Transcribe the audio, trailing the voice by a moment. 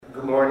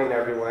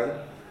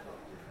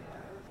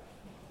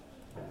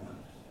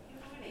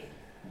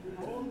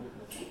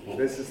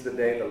This is the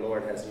day the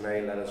Lord has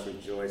made. Let us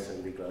rejoice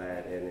and be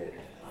glad in it.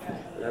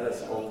 Let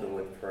us open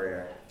with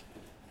prayer.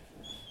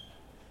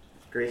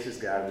 Gracious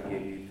God, we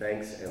give you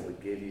thanks and we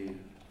give you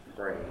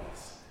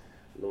praise,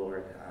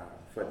 Lord,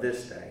 for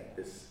this day.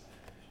 This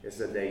is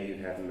the day you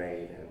have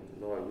made, and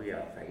Lord, we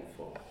are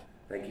thankful.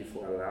 Thank you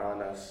for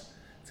allowing us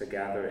to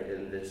gather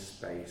in this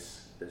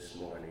space this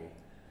morning.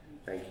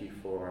 Thank you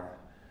for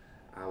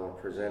our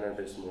presenter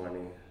this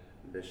morning,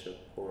 Bishop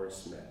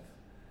Horace Smith.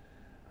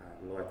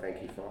 Lord,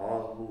 thank you for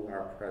all who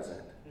are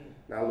present.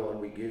 Now, Lord,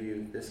 we give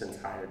you this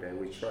entire day.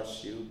 We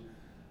trust you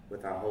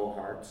with our whole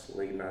hearts,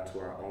 lean not to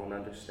our own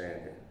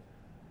understanding,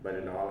 but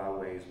in all our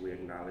ways we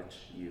acknowledge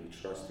you,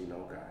 trusting,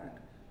 oh God,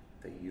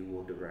 that you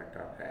will direct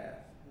our path.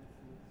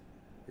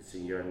 It's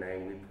in your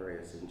name we pray.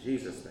 It's in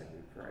Jesus' name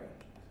we pray.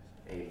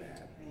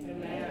 Amen.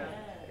 Amen.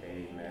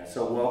 Amen.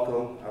 So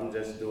welcome. I'm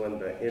just doing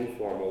the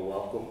informal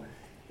welcome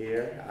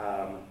here.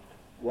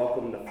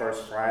 Welcome to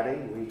First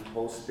Friday. We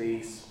host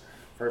these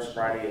First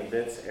Friday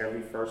events every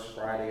first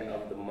Friday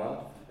of the month.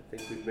 I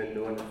think we've been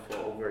doing it for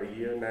over a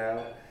year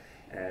now,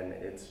 and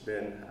it's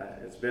been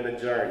a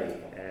journey,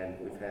 and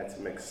we've had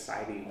some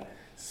exciting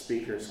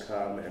speakers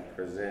come and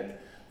present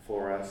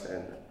for us.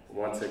 And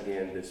once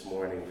again this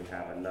morning we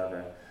have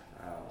another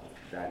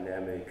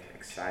dynamic,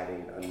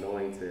 exciting,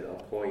 anointed,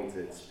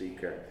 appointed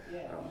speaker,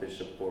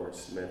 Bishop Horace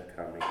Smith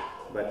coming.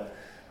 But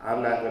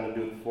I'm not going to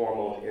do the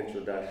formal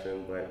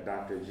introduction, but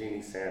Dr.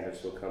 Jeannie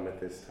Sanders will come at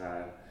this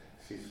time.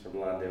 She's from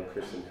Lawndale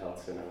Christian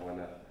Health Center, one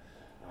of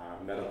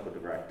our medical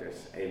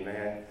directors.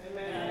 Amen.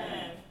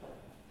 Amen.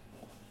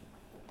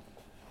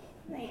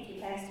 Thank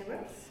you, Pastor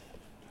Brooks.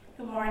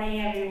 Good morning,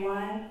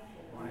 everyone.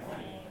 Good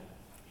morning.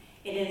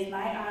 It is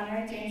my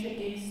honor to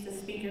introduce the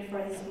speaker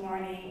for this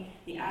morning,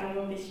 the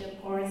Honorable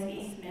Bishop Horace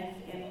E. Smith,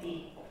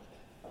 MD.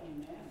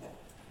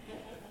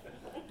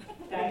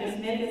 Dr.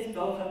 Smith is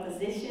both a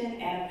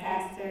physician and a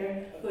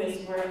pastor who has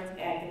worked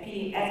as a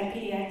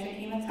pediatric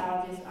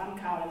hematologist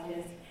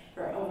oncologist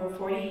for over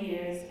 40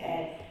 years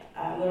at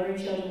Lurie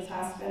Children's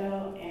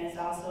Hospital, and is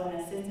also an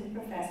assistant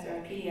professor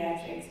of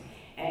pediatrics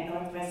at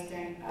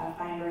Northwestern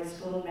Feinberg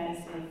School of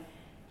Medicine.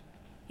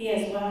 He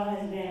as well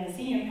has been the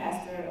senior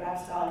pastor of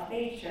Apostolic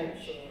Faith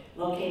Church,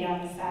 located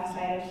on the south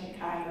side of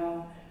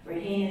Chicago, where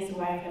he and his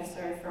wife have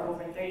served for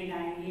over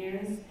 39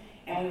 years.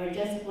 And we were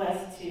just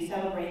blessed to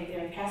celebrate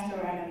their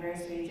pastoral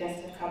anniversary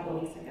just a couple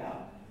weeks ago.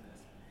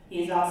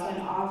 He is also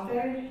an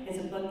author.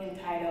 His book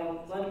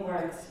entitled Blood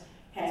Works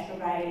has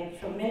provided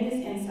tremendous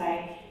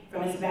insight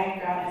from his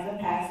background as a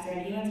pastor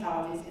and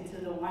hematologist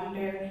into the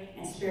wonder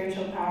and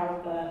spiritual power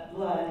of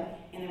blood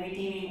and the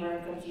redeeming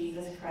work of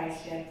Jesus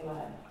Christ shed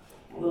blood.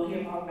 And we'll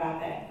hear more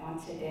about that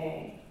on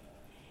today.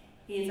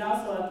 He is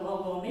also a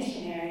global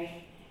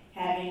missionary,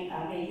 having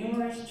made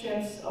numerous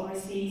trips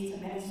overseas to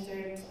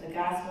minister to the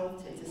gospel,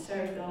 to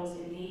serve those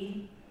in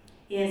need.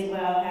 He as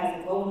well has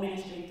a global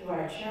ministry through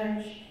our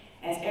church,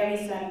 as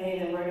every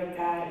Sunday the Word of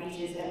God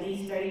reaches at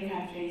least 30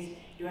 countries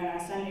during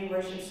our Sunday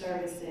worship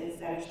services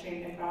that are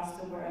streamed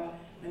across the world,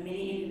 with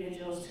many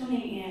individuals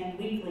tuning in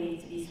weekly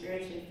to be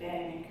spiritually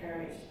fed and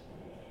encouraged.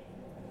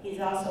 He's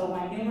also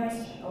won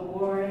numerous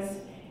awards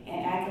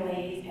and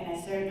accolades and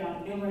has served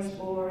on numerous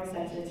boards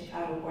such as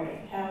Chicago Board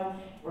of Health,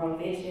 World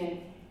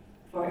Vision,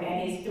 throughout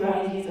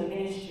his years of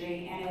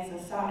ministry, and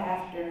is sought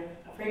after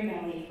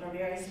frequently for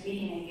various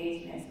speaking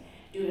engagements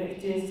due to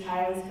his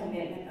tireless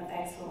commitment of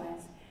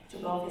excellence to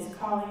both his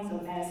callings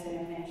of medicine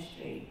and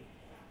ministry.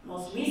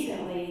 Most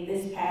recently,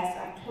 this past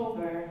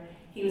October,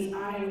 he was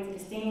honored with the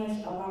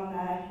Distinguished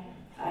Alumni,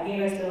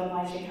 University of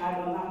Illinois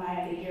Chicago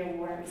Alumni of the Year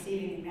Award,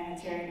 receiving the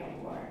Humanitarian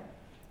Award.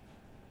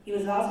 He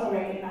was also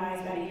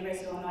recognized by the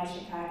University of Illinois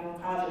Chicago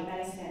College of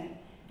Medicine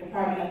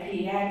Department of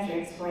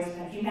Pediatrics for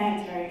his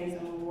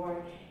Humanitarianism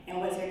Award, and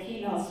was their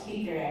keynote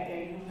speaker at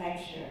their new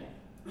lecture.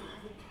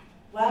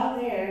 While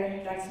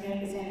there, Dr. Smith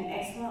presented an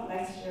excellent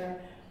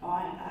lecture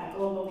on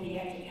global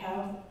pediatric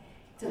health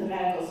to the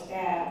medical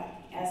staff,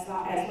 as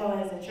well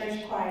as the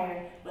church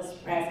choir was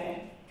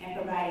present and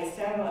provided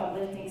several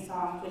uplifting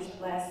songs which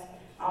blessed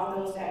all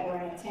those that were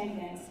in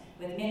attendance,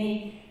 with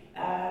many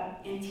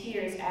in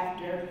tears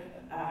after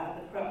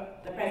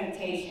the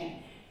presentation,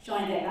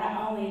 showing that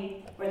not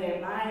only were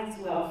their minds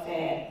well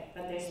fed,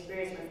 but their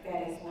spirits were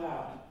fed as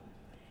well.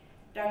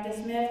 Dr.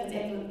 Smith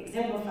has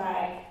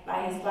exemplified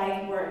by his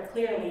life work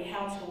clearly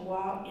how to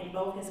walk in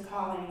both his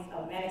callings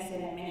of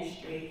medicine and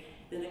ministry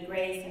through the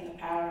grace and the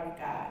power of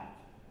God.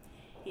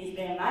 He's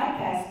been my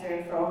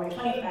pastor for over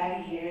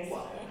 25 years,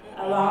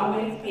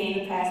 along with being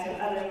the pastor of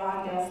other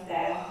Lawndale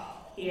staff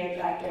here,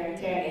 Dr.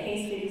 Terry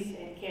DeJesus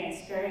and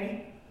Karen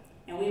Scurry.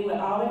 And we would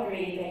all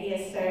agree that he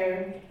has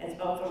served as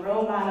both a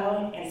role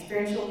model and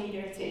spiritual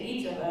leader to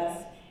each of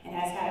us, and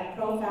has had a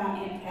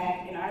profound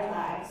impact in our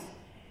lives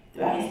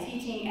throughout his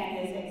teaching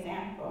and his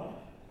example.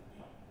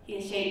 He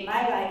has shaped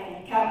my life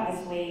in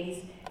countless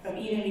ways, from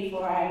even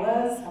before I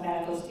was a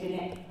medical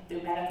student,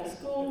 through medical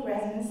school,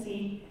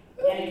 residency,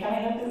 and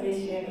becoming a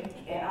physician,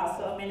 and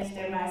also a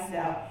minister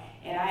myself.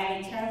 And I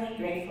am eternally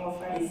grateful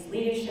for his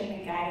leadership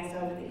and guidance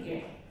over the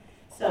years.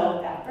 So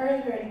without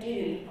further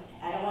ado,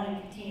 I don't want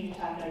to continue to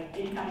talk, I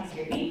didn't come to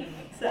hear me.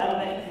 So,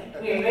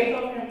 but we are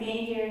grateful for him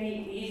being here.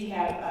 We usually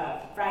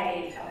have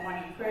Friday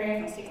morning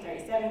prayer from 6:30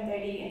 to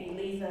 7:30, and he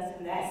leads us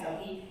in that.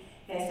 So he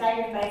has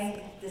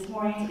sacrificed this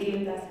morning to be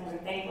with us, and we're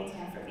thankful to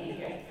him for being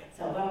here.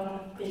 So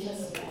welcome, Bishop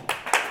Smith.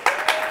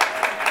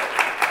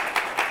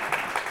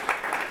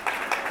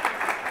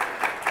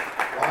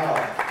 Wow.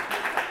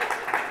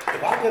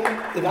 If I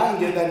can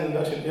get that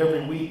introduction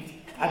every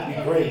week, I'd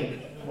be great.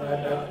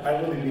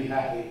 I'd really be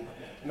happy.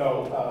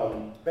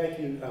 No, thank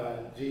you,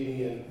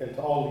 Jeannie, and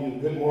to all of you.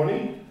 Good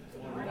morning.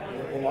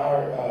 In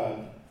our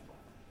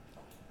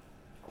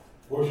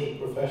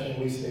worship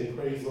profession, we say,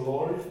 praise the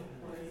Lord.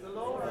 Praise the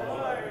Lord.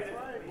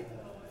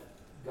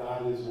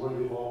 God is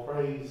worthy of all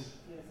praise.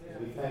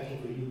 We thank you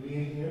for you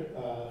being here,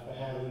 for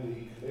having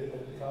the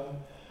commitment to come.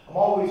 I'm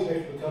always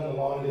grateful to come to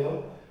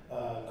Lawndale.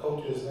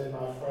 Coach has been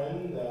my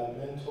friend,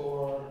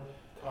 mentor,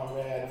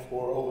 comrade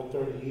for over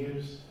 30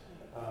 years.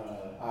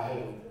 I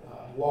have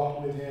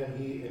walked with him,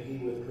 he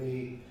with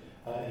me,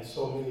 in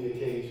so many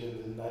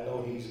occasions, and I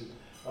know he's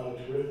under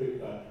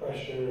terrific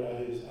pressure.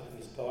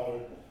 His daughter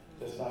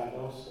just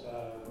diagnosed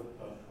with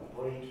a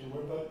brain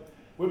tumor, but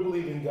we're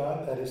believing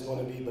God that it's going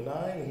to be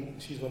benign.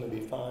 She's going to be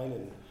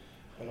fine,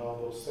 and all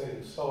those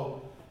things.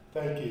 So,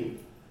 thank you.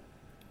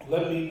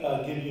 Let me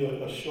give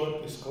you a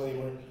short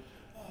disclaimer.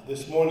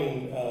 This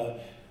morning,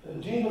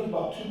 Jean looked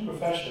about two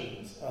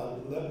professions.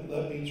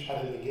 Let me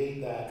try to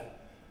negate that.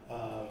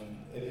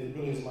 It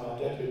really is my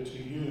objective to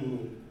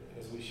you,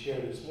 as we share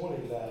this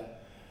morning,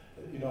 that,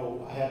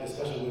 I have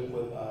discussion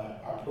with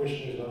our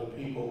parishioners and other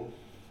people,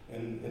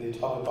 and they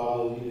talk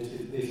about,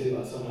 they say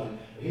about something like,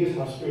 here's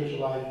my spiritual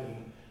life, and,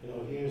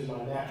 here's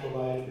my natural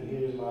life, and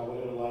here's my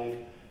whatever life.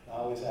 I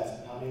always ask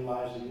them, how many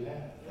lives do you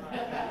have?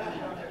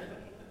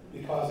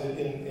 Because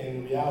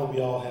in reality,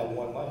 we all have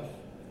one life.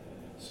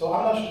 So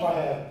I'm not sure if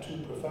I have two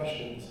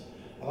professions.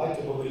 I like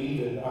to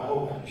believe, and I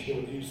hope I can share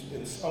with you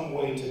in some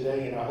way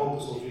today, and I hope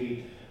this will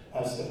be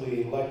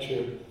simply a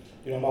lecture.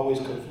 I'm always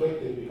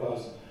conflicted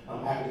because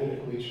I'm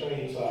academically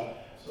trained, so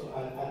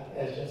I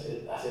as Jen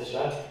said, I said,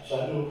 should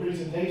I do a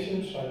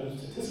presentation? Should I do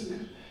statistics?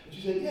 And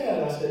she said, yeah.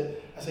 And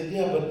I said,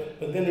 yeah,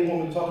 but then they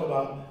want me to talk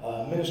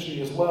about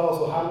ministry as well,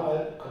 so how do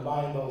I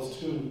combine those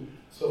two?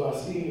 So I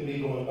seem to be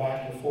going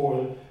back and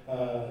forth.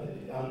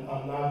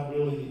 I'm not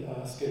really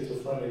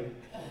schizophrenic.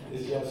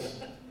 It's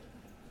just,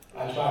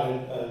 I try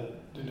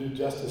to do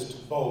justice to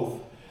both.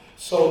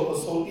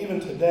 So even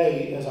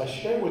today, as I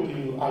share with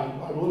you,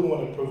 I really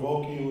want to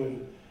provoke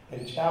you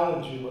and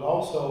challenge you, but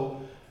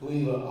also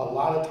leave a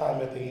lot of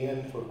time at the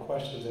end for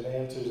questions and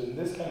answers. And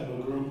this kind of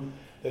a group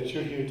that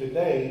you're here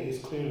today, it's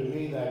clear to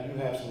me that you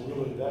have some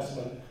real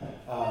investment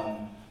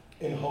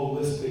in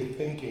holistic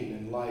thinking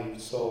in life.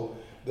 So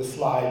the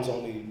slides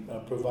only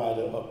provide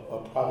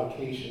a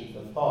provocation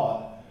for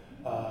thought.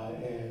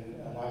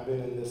 And I've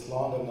been in this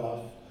long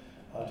enough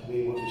to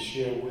be able to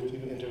share with you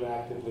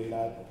interactively, and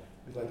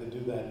I'd like to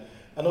do that.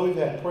 I know we've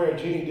had prayer.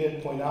 Jeannie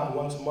did point out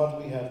once a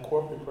month we have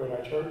corporate prayer in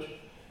our church.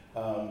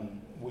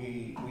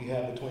 We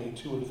have between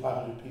 200 and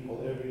 500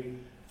 people every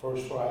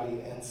first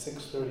Friday at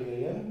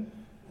 6:30 a.m.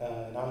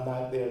 And I'm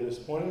not there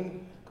this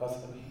morning because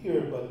I'm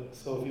here, but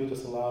so if you'll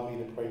just allow me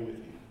to pray with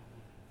you.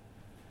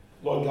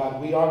 Lord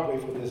God, we are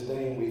grateful for this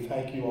day, and we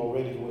thank you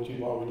already for what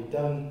you've already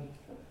done.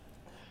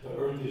 The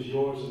earth is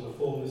yours and the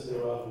fullness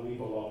thereof, and we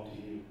belong to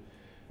you.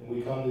 And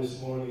we come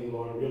this morning,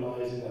 Lord,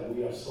 realizing that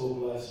we are so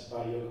blessed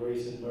by your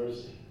grace and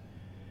mercy.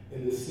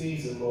 In this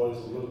season, Lord,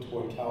 as we look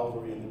toward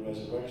Calvary and the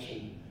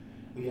resurrection,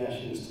 we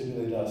ask you to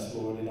stimulate us,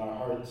 Lord, in our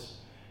hearts,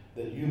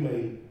 that you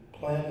may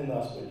plant in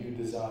us what you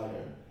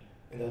desire,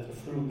 and that the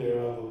fruit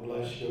thereof will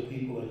bless your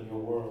people and your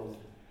world.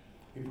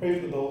 We pray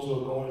for those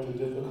who are going through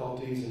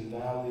difficulties and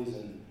valleys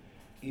and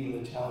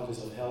even the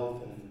challenges of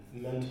health and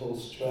mental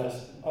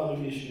stress and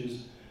other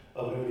issues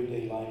of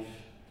everyday life.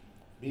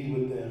 Be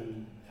with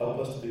them. Help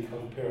us to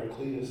become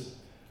Paracletus,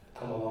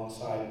 come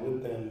alongside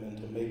with them and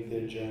to make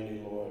their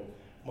journey, Lord,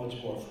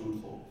 much more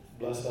fruitful.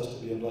 Bless us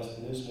to be a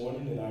blessing this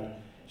morning in our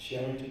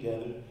sharing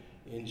together.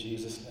 In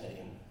Jesus'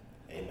 name,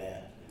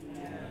 amen.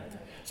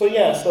 So I'm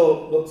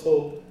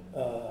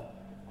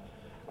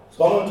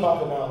going to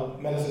talk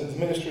about medicine's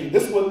ministry.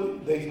 This is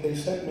what they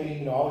sent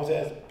me. I always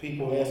ask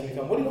people, ask me,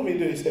 what do you want me to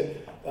do? They said,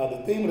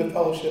 the theme of the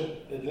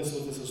fellowship, and this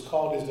is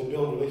called, is to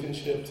build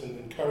relationships and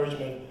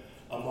encouragement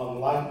among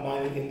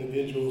like-minded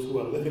individuals who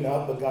are living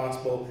out the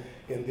gospel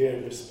in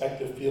their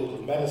respective fields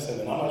of medicine.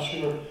 And I'm not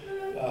sure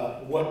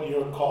what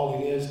your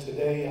calling is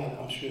today.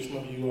 I'm sure some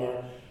of you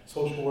are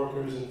social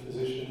workers and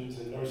physicians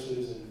and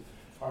nurses and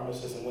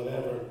pharmacists and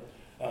whatever.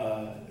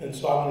 And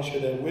so I want to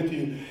share that with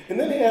you. And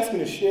then they asked me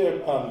to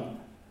share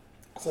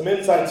some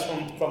insights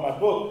from my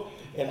book.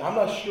 And I'm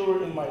not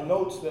sure in my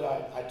notes that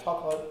I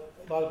talk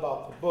a lot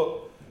about the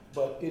book,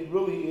 but it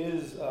really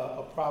is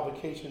a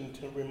provocation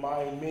to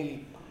remind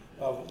me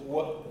of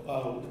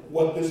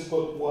what this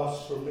book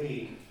was for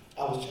me.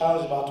 I was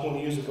challenged about 20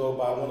 years ago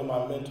by one of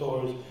my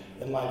mentors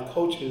and life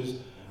coaches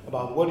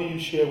about what do you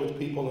share with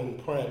people in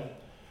print.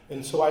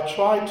 And so I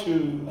tried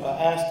to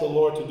ask the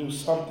Lord to do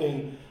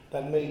something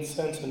that made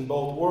sense in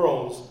both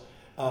worlds.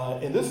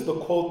 And this is the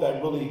quote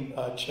that really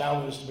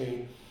challenged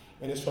me,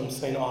 and it's from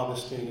St.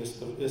 Augustine. It's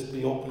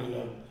the opening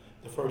of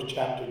the first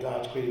chapter,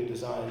 God's Creative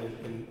Design.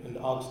 And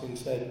Augustine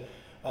said,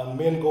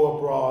 men go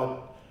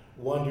abroad,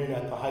 wondering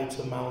at the heights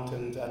of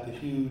mountains, at the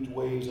huge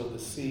waves of the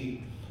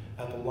sea,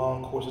 at the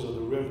long courses of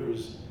the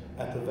rivers,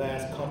 at the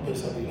vast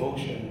compass of the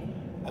ocean,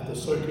 at the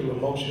circular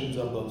motions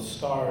of the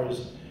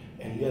stars,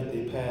 and yet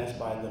they pass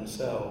by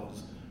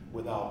themselves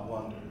without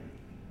wondering.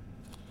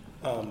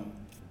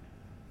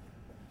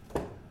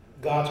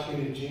 God's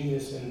creative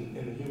genius in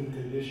the human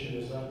condition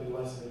is nothing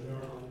less than a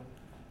miracle.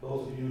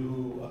 Those of you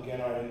who,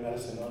 again, are in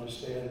medicine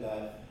understand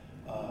that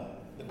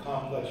the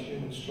complex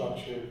human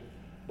structure,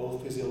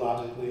 both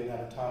physiologically and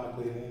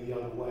anatomically and any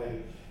other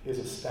way, is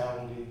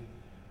astounding.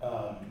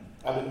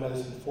 I've been in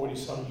medicine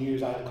 40-some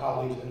years. I have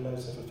colleagues in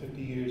medicine for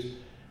 50 years,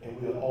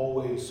 and we are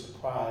always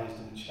surprised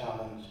and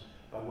challenged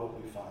by what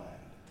we find.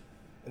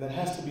 And that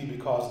has to be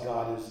because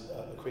God is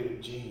a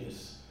creative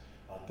genius.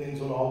 Things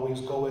don't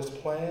always go as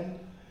planned.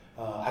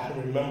 I can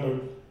remember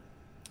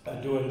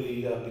during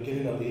the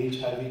beginning of the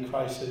HIV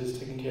crisis,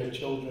 taking care of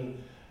children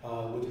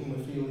with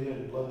hemophilia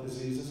and blood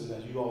diseases, and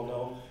as you all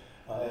know,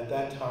 at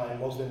that time,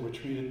 most of them were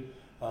treated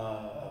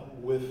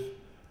with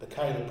the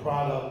kind of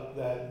product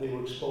that they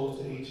were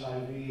exposed to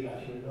HIV. And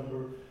I can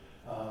remember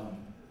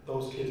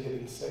those kids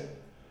getting sick.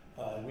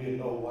 We didn't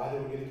know why they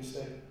were getting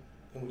sick,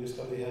 and we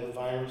discovered they had a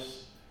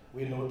virus.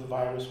 We didn't know what the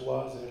virus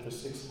was, and then for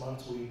 6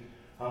 months we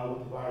found out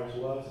what the virus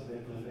was, and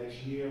then for the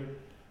next year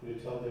we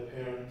would tell their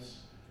parents,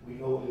 we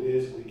know what it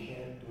is, we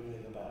can't do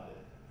anything about it.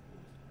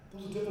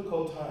 Those are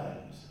difficult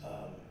times.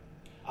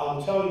 I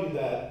will tell you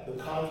that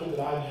the conflict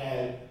that I've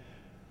had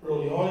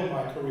early on in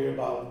my career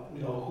about,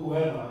 who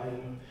am I,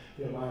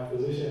 and my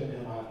physician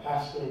and my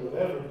pastor,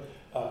 whatever,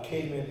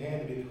 came in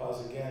handy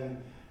because,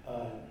 again,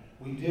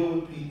 we deal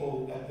with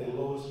people at their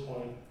lowest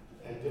point,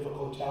 at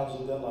difficult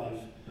challenges of their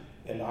life,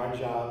 and our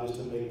job is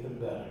to make them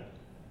better.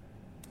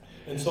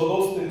 And so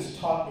those things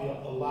taught me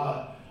a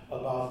lot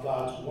about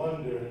God's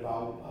wonder, and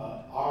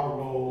about our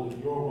role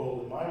and your role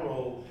and my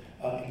role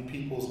in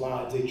people's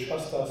lives. They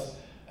trust us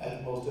at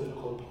the most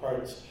difficult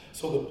parts.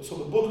 So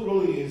the book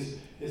really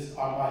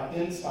are my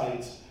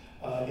insights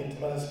into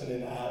medicine.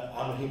 And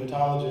I'm a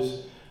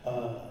hematologist.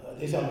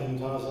 They say I'm a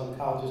hematologist, I'm a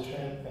oncologist,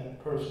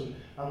 transplant person.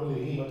 I'm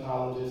really a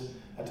hematologist.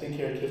 I take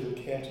care of kids with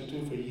cancer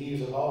too. For years,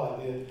 that's all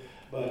I did.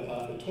 But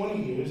for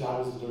 20 years, I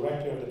was the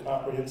director of the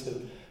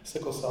comprehensive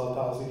sickle cell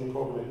thalassemia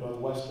program at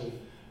Northwestern.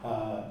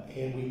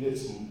 And we did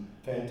some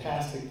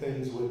fantastic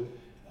things with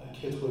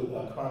kids with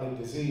chronic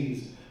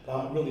disease. But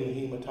I'm really a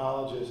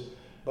hematologist.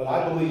 But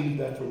I believe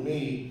that for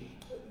me,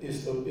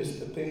 it's the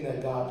thing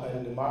that God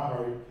planted in my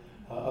heart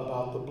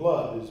about the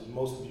blood. As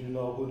most of you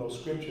know who know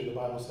Scripture, the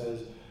Bible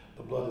says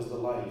the blood is the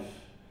life.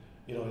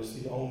 It's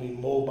the only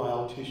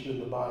mobile tissue in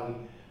the body.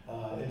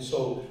 And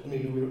so,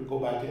 maybe we go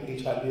back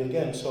to HIV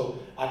again. So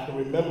I can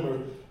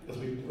remember as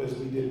we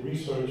did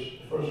research,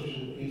 the first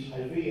issue of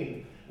HIV,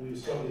 and we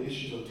discovered the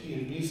issues of T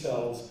and B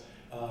cells,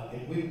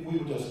 and we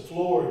were just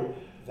floored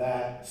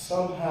that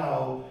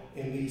somehow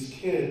in these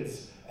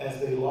kids, as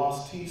they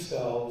lost T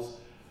cells,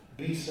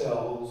 B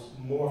cells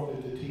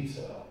morphed into T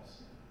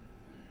cells.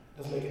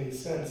 Doesn't make any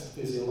sense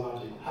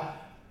physiologically.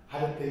 How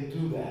did they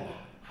do that?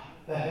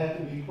 That had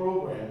to be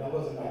programmed. That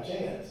wasn't by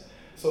chance.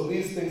 So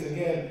these things,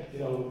 again,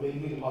 make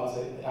me pause.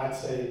 I'd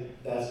say,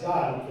 that's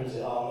God. And friends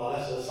say, oh, no,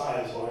 that's just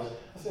science for us.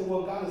 I say,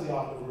 well, God is the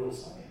author of real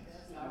science.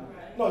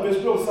 Right. No,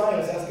 there's real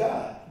science, that's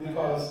God,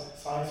 because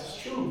science is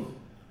truth,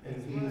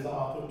 and He is the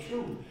author of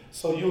truth.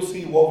 So you'll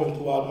see woven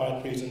throughout my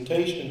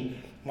presentation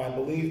my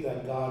belief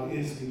that God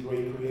is the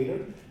great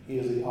creator. He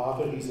is the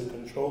author, He's the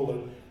controller,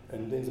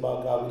 and things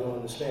about God we don't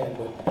understand,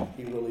 but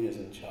He really is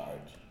in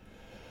charge.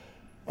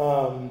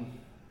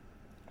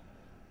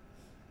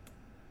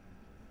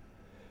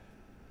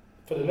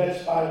 For the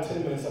next 5 to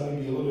 10 minutes, I'm going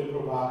to be a little bit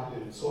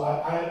provocative. So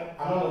I'm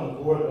not on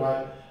the board,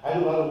 but I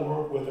do a lot of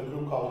work with a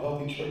group called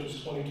Healthy Churches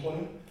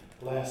 2020.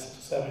 The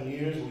last 7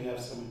 years, we have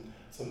some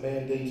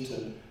mandates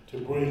to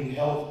bring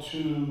health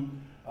to,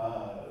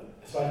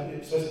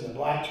 especially in the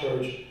Black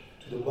church,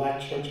 to the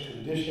Black church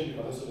condition,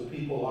 because that's what the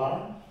people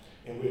are.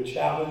 And we're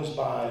challenged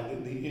by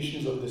the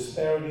issues of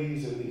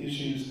disparities and the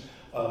issues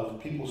of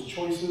people's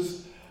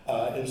choices.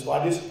 And so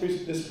I did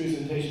this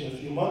presentation a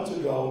few months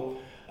ago.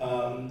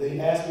 They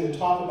asked me to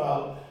talk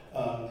about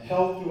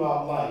health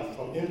throughout life,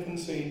 from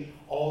infancy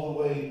all the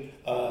way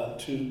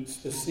to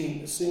the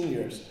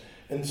seniors.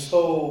 And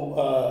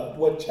so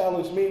what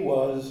challenged me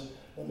was,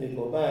 let me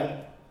go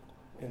back,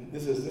 and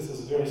this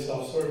is very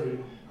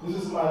self-serving.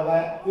 This is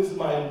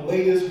my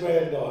latest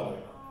granddaughter.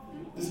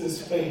 This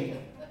is Faith.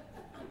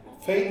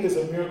 Faith is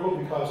a miracle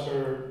because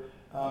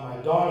my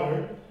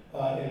daughter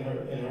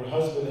and her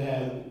husband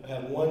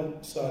had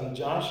one son,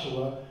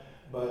 Joshua.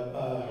 But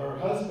her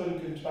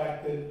husband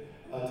contracted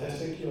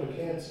testicular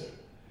cancer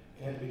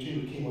and had to be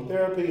treated with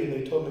chemotherapy, and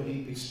they told me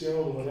he'd be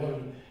sterile and whatever,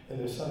 and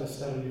their son is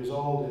 7 years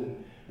old,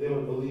 and they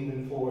were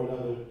believing for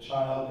another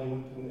child. They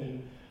went through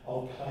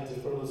all kinds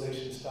of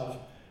fertilization stuff,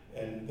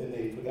 and then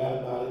they forgot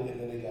about it, and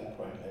then they got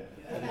pregnant.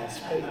 And that's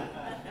faith.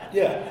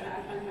 Yeah.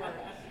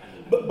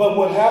 but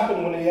what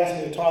happened when they asked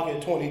me to talk in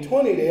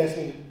 2020, they asked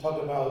me to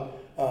talk about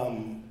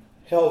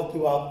health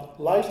throughout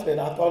lifespan.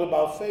 I thought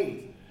about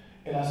faith.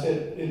 And I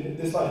said,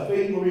 this like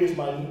Faith Marie is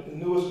my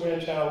newest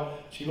grandchild.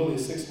 She really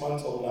is 6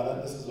 months old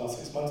now. This is about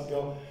 6 months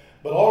ago.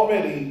 But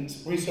already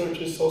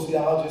researchers,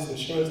 sociologists,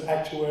 insurance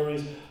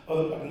actuaries,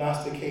 other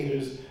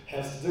prognosticators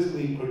have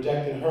statistically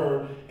projected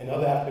her and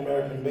other African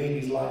American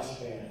babies'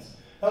 lifespans.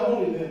 Not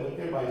only them, but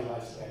everybody's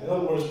lifespan. In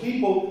other words,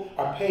 people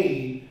are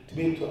paid to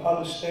be able to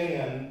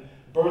understand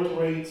birth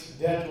rates,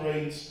 death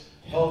rates,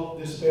 health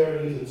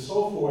disparities, and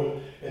so forth,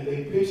 and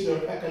they pitch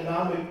their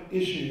economic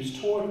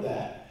issues toward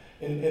that.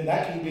 And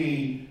that can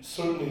be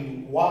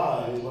certainly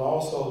wise, but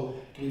also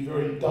can be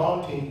very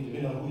daunting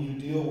depending on who you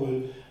deal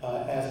with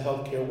as a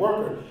healthcare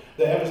worker.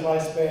 The average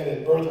lifespan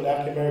at birth of an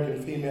African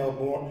American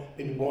female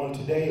baby born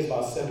today is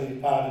about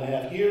 75 and a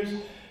half years.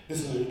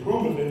 This is an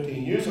improvement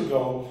 15 years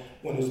ago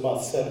when it was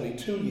about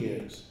 72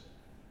 years.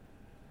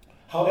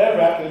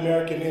 However, African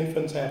American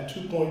infants have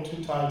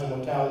 2.2 times the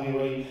mortality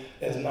rate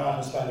as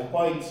non-Hispanic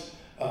whites,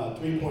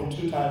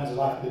 3.2 times as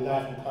likely to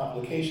die from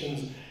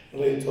complications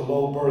related to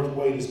low birth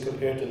weight as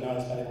compared to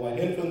non-Hispanic white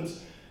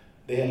infants.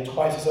 They have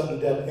twice as sudden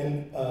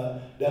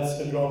death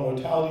syndrome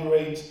mortality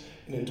rates.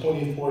 And in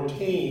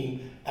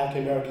 2014,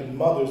 African American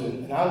mothers,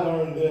 and I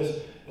learned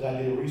this as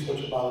I did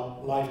research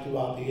about life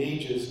throughout the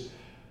ages,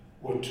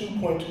 were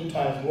 2.2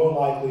 times more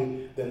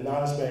likely than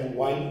non-Hispanic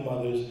white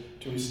mothers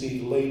to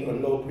receive late or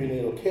no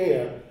prenatal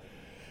care.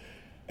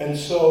 And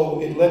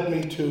so it led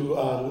me to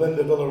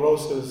Linda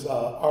Villarosa's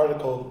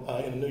article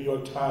in the New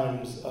York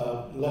Times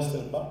less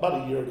than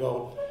about a year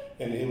ago,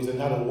 and it was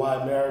entitled "Why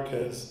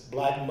America's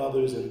Black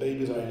Mothers and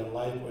Babies Are in a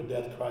Life or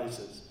Death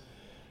Crisis."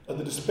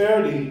 The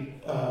disparity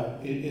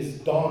is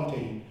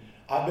daunting.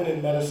 I've been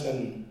in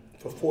medicine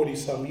for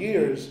 40-some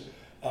years,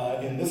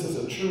 and this is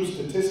a true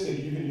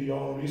statistic. You can do your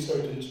own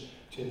research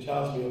and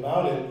challenge me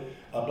about it.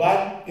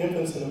 Black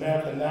infants in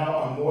America now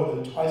are more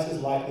than twice as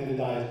likely to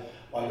die as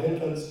white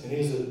infants, and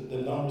here's the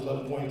numbers: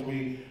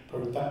 11.3 per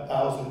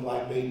 1,000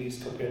 black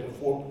babies compared to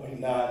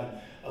 4.9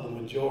 of the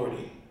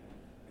majority.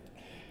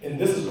 And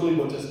this is really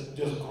what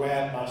just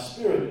grabbed my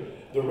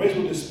spirit. The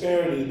racial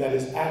disparity that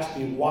is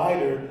actually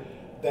wider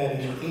than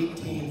in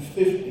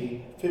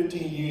 1850,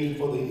 15 years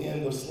before the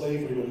end of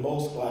slavery, when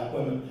most black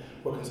women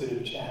were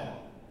considered chattel.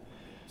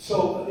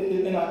 So,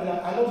 and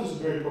I know this is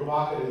very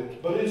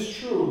provocative, but it's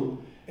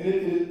true, and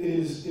it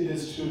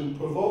is to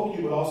provoke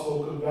you, but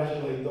also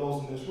congratulate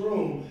those in this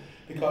room,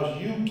 because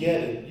you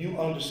get it, you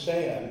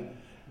understand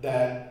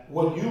that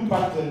what you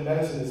practice in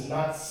medicine is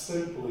not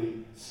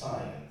simply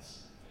science.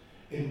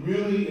 It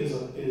really is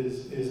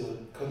a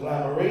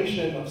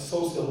conglomeration of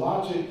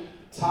sociologic,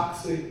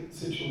 toxic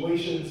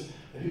situations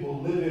that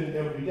people live in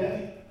every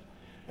day.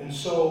 And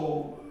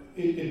so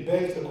it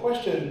begs the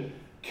question,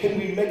 can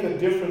we make a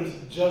difference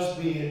just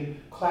being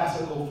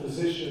classical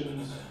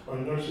physicians or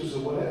nurses or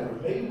whatever?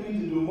 Maybe we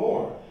need to do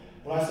more.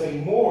 When I say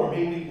more,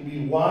 maybe we can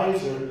be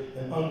wiser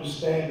in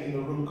understanding the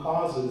root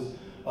causes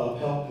of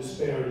health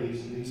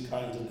disparities and these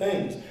kinds of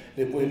things.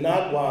 If we're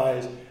not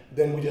wise,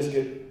 then we just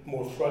get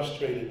more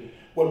frustrated.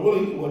 What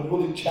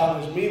really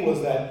challenged me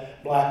was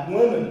that black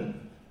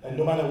women, and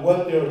no matter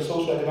what their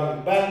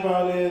socioeconomic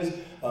background is,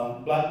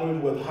 black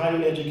women with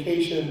higher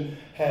education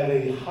have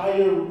a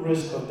higher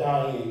risk of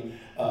dying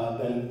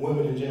than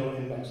women in general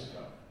in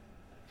Mexico.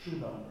 True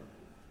number.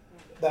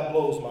 That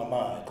blows my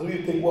mind. Because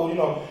you think, well,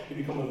 if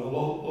you come in a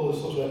low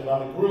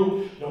socioeconomic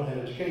group, you don't have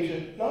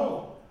education.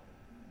 No.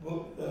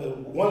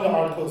 One of the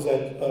articles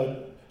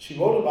that she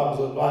wrote about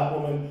was a black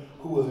woman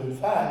who was, in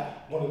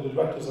fact, one of the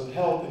directors of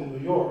health in New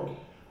York,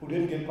 who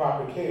didn't get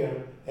proper care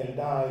and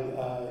died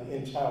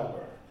in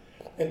childbirth.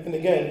 And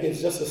again,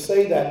 it's just to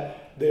say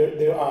that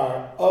there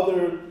are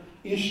other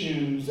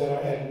issues that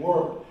are at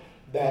work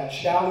that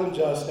challenge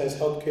us as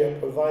healthcare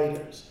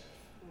providers.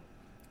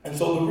 And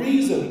so the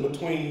reason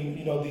between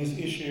these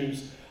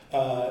issues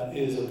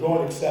is a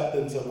growing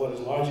acceptance of what has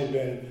largely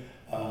been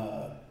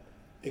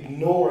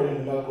ignored in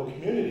the medical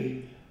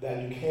community,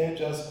 that you can't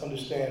just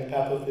understand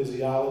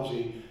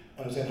pathophysiology,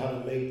 understand how to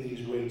make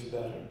these rates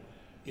better.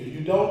 If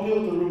you don't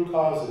deal with the root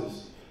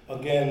causes,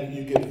 again,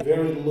 you get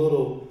very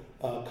little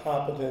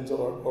competence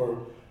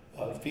or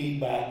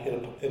feedback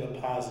in a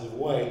positive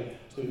way.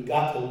 So you've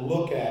got to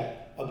look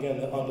at, again,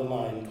 the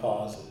underlying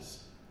causes.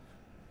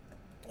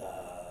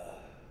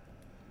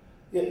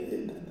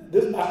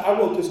 I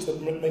wrote this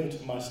maybe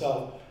to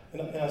myself,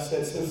 and I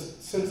said, since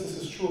this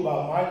is true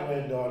about my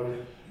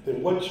granddaughter,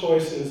 then what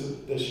choices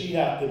does she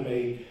have to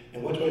make,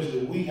 and what choices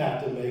do we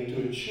have to make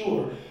to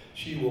ensure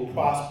she will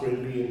prosper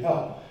and be in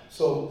health?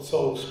 So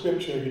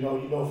scripture, you know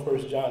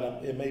 1 John,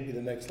 it may be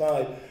the next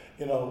slide,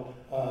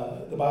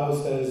 the Bible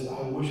says,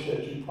 I wish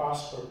that you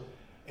prosper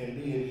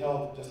and be in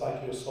health just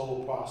like your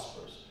soul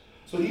prospers.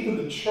 So even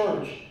the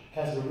church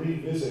has to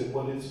revisit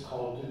what it's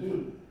called to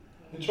do.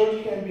 The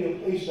church can't be a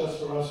place just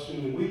for us to,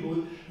 we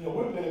believe,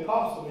 we're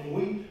Pentecostal. I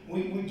mean,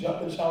 we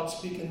jump and shout,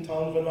 speak in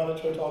tongues, run around the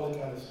church, all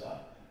that kind of stuff.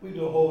 We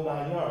do a whole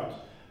 9 yards,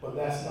 but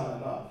that's not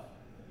enough.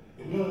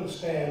 If we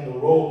understand the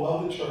role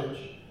of the church,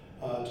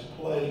 to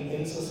play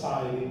in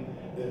society,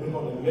 that we're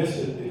going to miss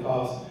it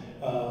because,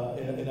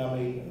 and I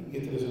may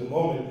get to this in a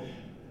moment,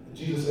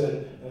 Jesus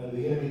said,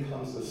 the enemy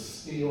comes to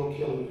steal,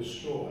 kill, and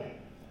destroy.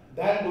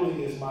 That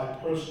really is my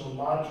personal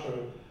mantra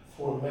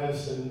for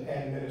medicine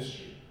and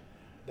ministry.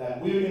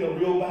 That we're in a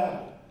real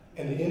battle.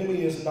 And the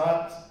enemy is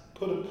not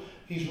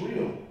he's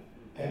real.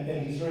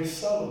 And he's very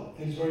subtle.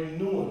 And he's very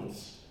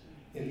nuanced.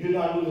 If you're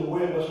not really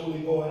aware of what's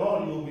really going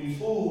on, you'll be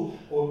fooled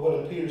or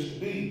what appears to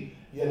be.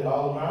 Yet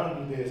all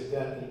around you there's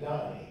death and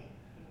dying.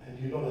 And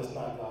you know that's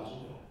not God's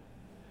will.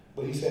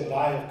 But he said,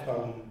 I have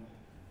come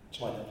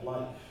to have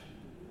life.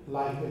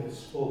 Life in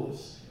its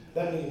fullest.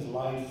 That means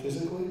life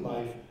physically,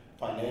 life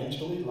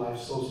financially, life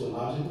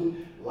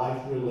sociologically, life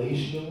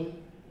relationally,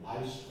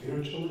 life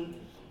spiritually.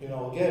 You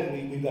know,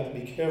 again, we've got to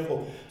be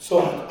careful.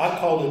 So I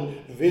call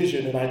it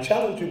vision, and I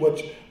challenge you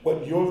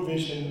what your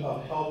vision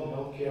of health and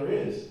healthcare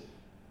is.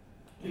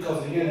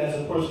 Because again, as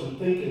a person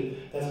thinking,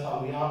 that's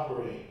how we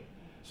operate.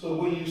 So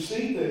when you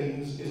see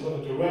things, it's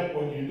going to direct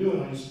what you do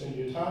and how you spend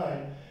your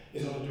time.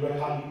 It's going to direct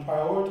how you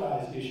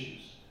prioritize issues.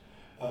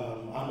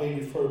 I may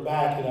refer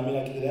back, and I mean,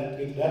 I get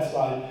to that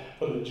slide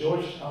from the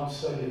Georgetown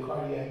study of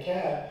cardiac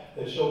cath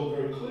that showed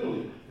very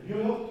clearly, if you're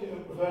a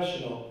healthcare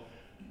professional,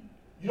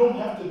 you don't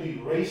have to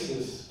be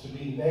racist to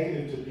be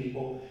negative to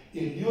people.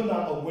 If you're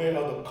not aware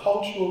of the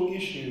cultural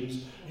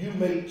issues, you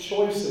make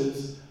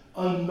choices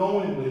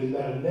unknowingly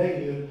that are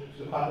negative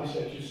to the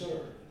population that you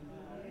serve.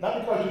 Not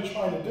because you're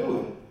trying to do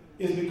it.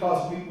 It's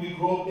because we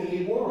grow up in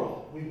a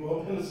world. We grow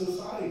up in a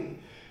society.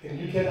 And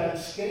you cannot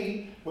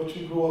escape what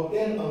you grew up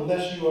in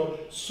unless you are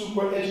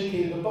super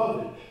educated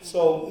above it.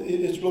 So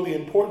it's really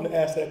important to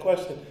ask that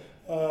question.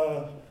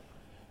 Got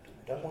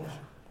one?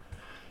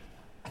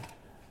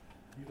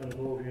 You're going to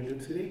go over here and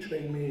do, see, they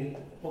trained me.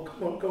 Well,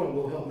 come on,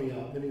 will help me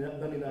out. Let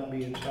me not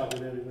be in charge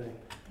of everything.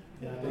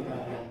 Yeah, I think I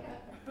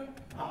am.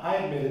 I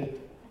admit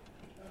it.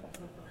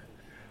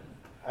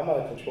 I'm not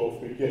a control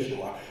freak. Yes,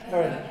 you are. All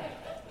right.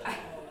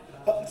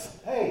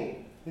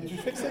 Hey, did you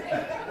fix it?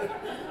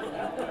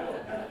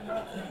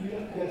 You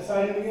got to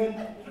sign it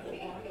again?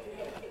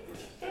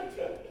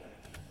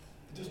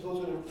 Just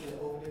go to the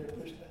over there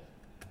and push that.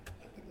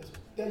 I think that's,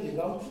 there you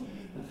go.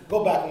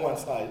 Go back one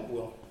slide,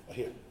 Will.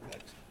 Here,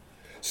 next.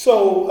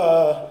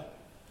 So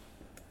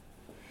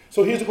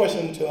here's the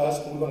question to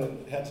us, and we're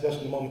going to have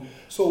discussion in a moment.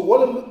 So what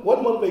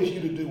motivates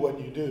you to do what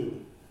you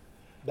do?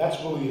 That's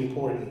really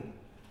important.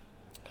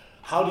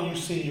 How do you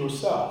see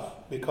yourself?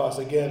 Because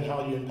again,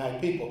 how do you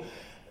impact people?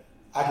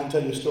 I can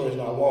tell you stories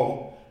and I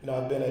won't. You know,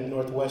 I've been at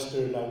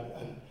Northwestern,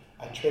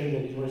 I trained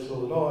at the University of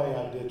Illinois,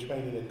 I did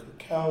training at Cook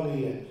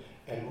County,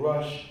 at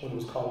Rush, when it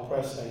was called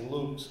Press St.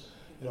 Luke's.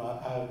 You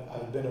know,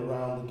 I've been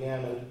around the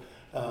gamut,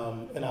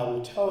 and I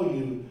will tell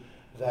you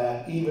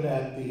that even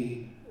at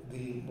we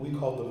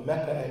call the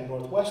Mecca at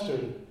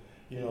Northwestern,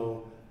 you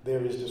know,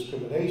 there is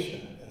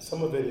discrimination, and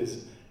some of it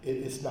is,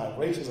 it's not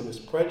racism, it's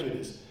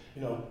prejudice.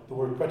 You know, the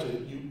word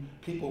prejudice,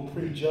 people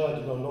prejudge,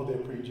 you don't know they're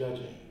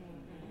prejudging.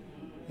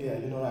 Yeah,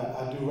 you know,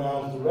 I do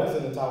rounds with the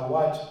residents. I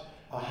watch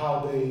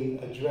how they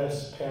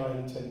address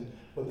parents and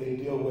what they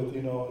deal with,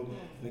 you know,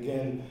 and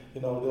again,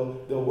 you know,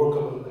 they'll work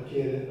up a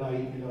kid at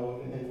night, you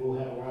know, and we'll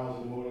have rounds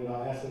in the morning.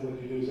 I'll ask them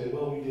what you do. Say,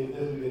 well, we did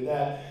this, we did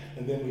that,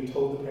 and then we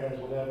told the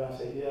parents whatever. I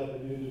say, yeah,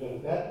 but you did that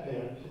with that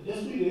parent.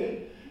 Yes, we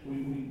did.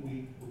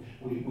 We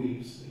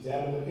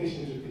examined the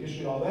patient, we took the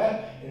history, all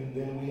that, and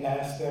then we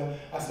asked them.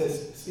 I said,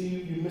 see,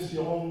 you missed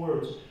your own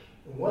words.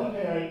 One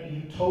parent,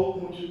 you told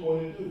them what you're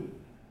going to do.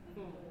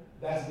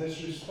 That's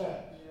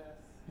disrespect.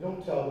 You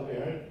don't tell the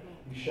parent.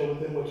 You share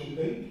with them what you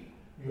think.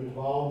 You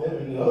involve them.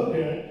 And the other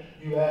parent,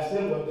 you ask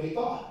them what they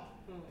thought.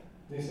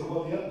 They said,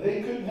 well,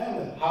 they couldn't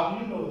handle it. How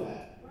do you know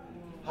that?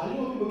 How do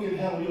you know people can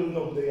handle it? You don't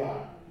know who they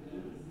are.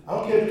 I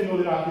don't care if you know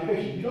their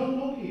occupation. You don't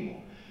know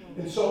people.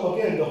 And so,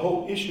 again, the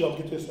whole issue, I'll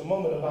get to this in a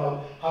moment,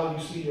 about how you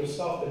see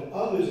yourself and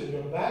others in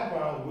your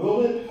background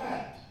will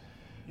impact,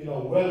 you know,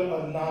 whether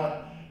or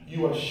not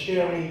you are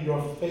sharing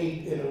your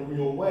faith in a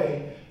real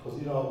way. Because,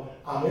 you know,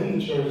 I'm in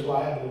the church, so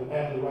I have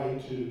the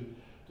right to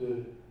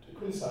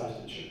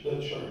criticize the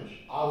church,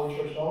 our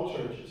church and all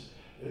churches.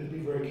 And to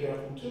be very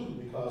careful, too,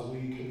 because we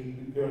can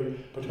be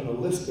very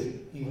paternalistic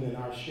even in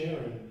our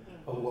sharing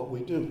of what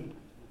we do.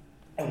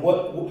 And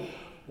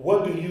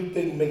what do you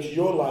think makes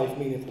your life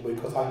meaningful?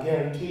 Because I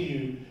guarantee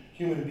you,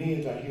 human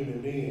beings are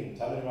human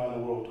beings. I've been around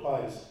the world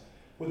twice.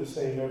 We're the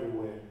same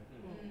everywhere.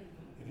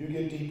 If you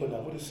get deep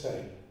enough, we're the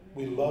same.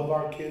 We love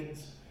our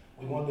kids.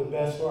 We want the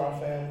best for our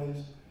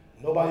families.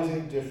 Nobody's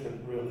any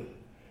different, really.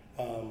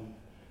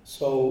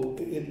 So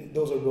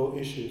those are real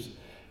issues.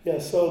 Yeah,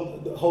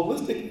 so the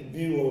holistic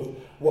view of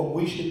what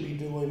we should be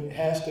doing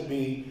has to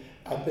be,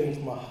 I think,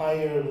 from a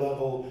higher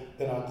level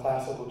than our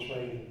classical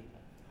training.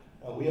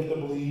 We have to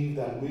believe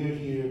that we're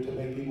here to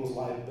make people's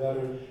life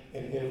better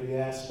in every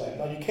aspect.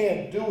 Now, you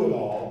can't do it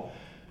all,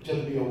 but you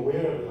have to be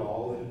aware of it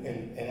all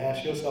and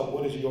ask yourself,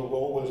 what is your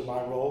role? What is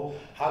my role?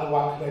 How do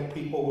I connect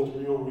people with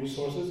real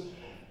resources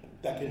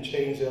that can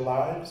change their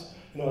lives?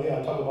 You know, yeah,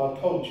 I talk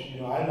about Coach.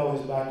 You know, I know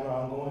his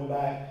background going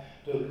back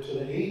to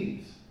the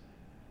 80s.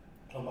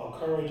 about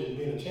courage and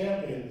being a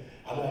champion.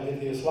 I'm not getting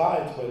to his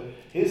slides, but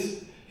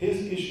his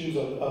issues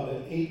of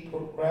the 8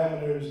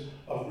 parameters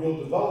of real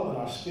development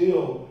are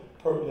still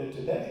pertinent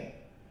today.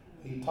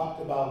 He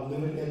talked about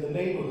living in the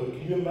neighborhood.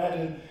 Can you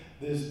imagine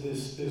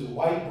this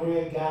white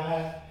bread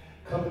guy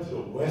coming to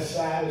the west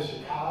side of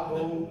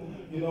Chicago,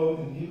 and you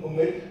gonna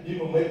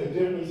make a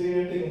difference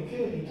here, they gonna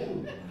kill you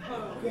too.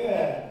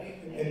 Yeah.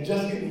 And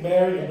just getting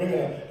married and bringing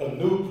a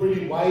new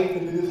pretty wife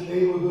into this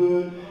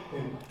neighborhood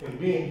and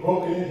being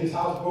broken in, his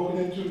house broken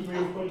into 3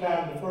 or 4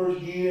 times the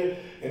first year,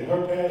 and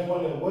her parents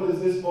wondering, what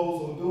is this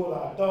supposed to do with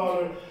our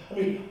daughter? I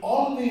mean,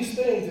 all of these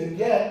things, and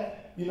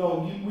yet,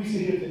 we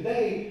sit here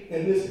today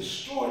in this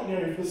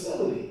extraordinary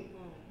facility.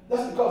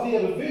 That's because he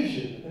had a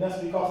vision, and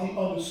that's because he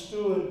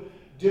understood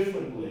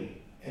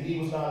differently, and he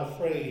was not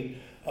afraid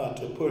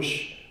to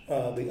push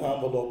the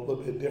envelope a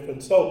little bit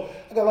different. So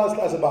I got a lot of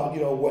slides about,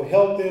 what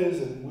health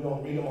is, and we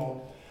don't read them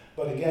all.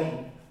 But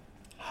again,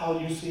 how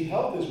you see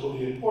health is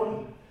really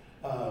important.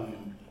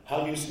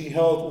 How you see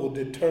health will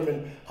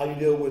determine how you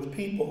deal with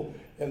people.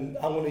 And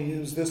I'm going to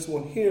use this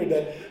one here,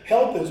 that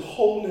health is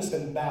wholeness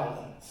and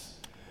balance.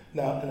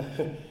 Now,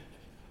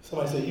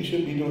 somebody said, you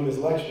shouldn't be doing this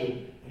lecture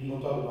if you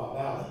don't talk about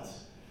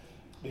balance,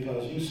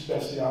 because you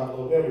stretch the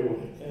envelope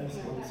everywhere. Yeah,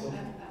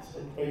 so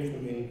pray for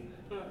me.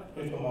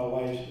 Pray for my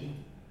wife.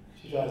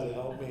 She tries to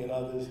help me and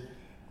others.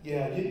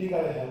 Yeah, you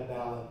got to have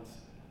balance.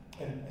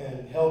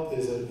 And health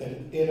is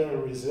an inner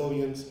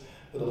resilience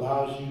that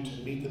allows you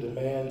to meet the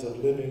demands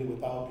of living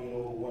without being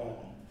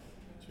overwhelmed.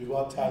 So we go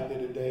outside there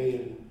today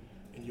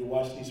and you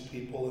watch these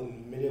people,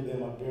 and many of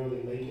them are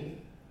barely making it.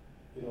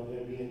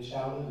 They're being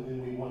challenged, and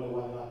then we wonder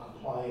why they're not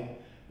complying,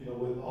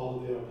 with all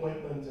of their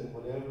appointments and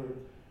whatever.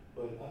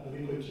 But let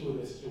me put you in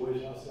this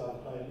situation. I'll see how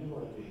compliant you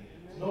want to be.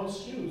 There's no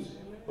excuse.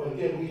 But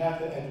again, we have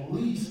to at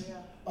least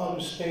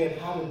understand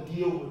how to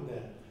deal with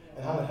them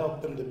and how to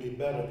help them to be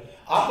better.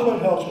 Optimum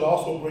health should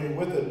also bring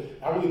with it,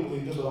 I really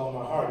believe this with all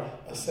my heart,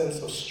 a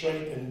sense of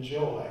strength and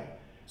joy.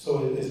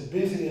 So as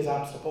busy as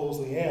I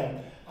supposedly am,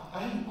 I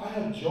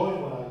have joy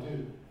in what I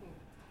do.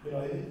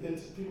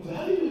 It's people say,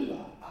 how do you do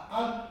that?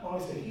 I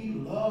always say, he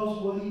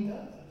loves what he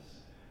does.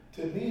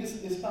 To me,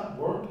 it's not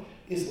work,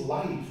 it's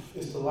life.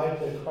 It's the life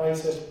that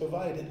Christ has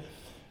provided.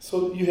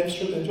 So you have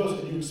strength and joy,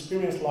 so you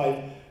experience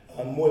life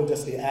more than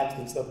just the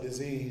absence of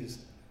disease.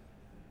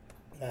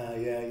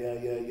 Yeah,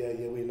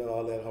 we know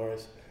all that,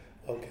 Horace.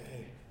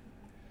 Okay.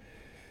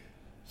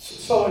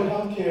 So in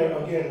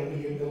healthcare, again, let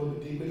me get a little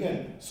bit deep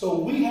again. So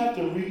we have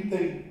to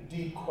rethink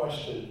deep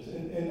questions.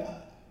 And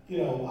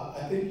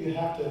I think you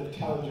have to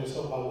challenge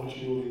yourself about what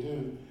you really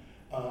do.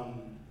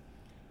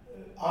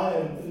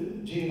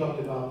 Gene talked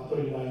about the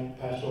 39th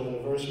pastoral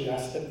anniversary. I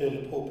stepped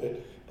in the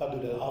pulpit, I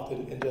do that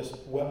often, and just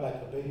wept like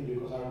a baby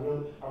because I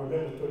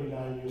remember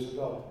 39 years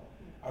ago.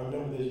 I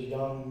remember this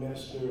young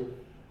minister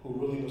who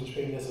really was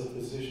trained as a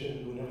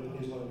physician, who never thought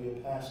he was going to be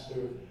a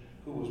pastor,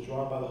 who was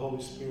drawn by the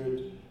Holy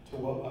Spirit to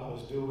what I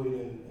was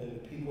doing, and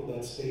the people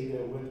that stayed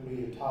there with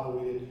me and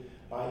tolerated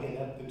my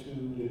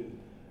ineptitude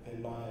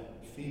and my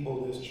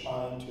feebleness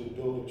trying to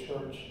build a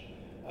church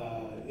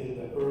in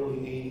the early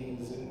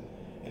 80s,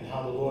 and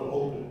how the Lord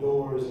opened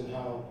doors, and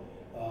how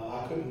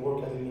I couldn't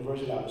work at the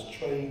university I was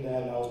trained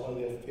at, and I was one of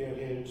their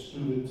fair-haired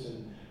students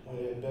and one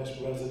of their best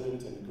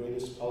residents and the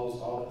greatest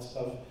fellows, all that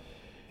stuff.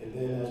 And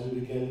then as we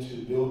began to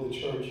build the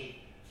church,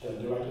 the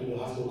director of the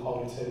hospital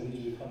called me and said, we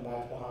need you to come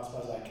back to the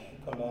hospital. I said, I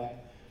can't come back.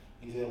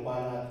 He said, why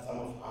not? I'm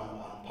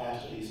a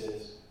pastor. He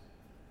says,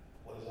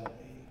 what does that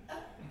mean?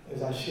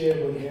 As I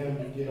shared with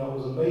him, it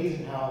was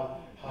amazing how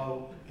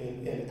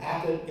in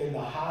the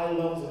high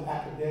levels of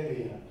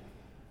academia,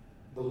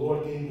 the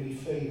Lord gave me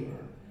favor.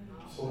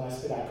 So when I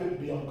said I couldn't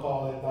be on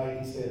call at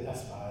night, he said,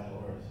 that's fine,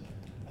 Lord.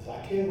 I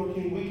said, I can't work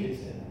any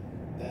weekends then.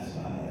 That's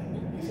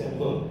fine. He said,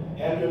 look,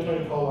 have your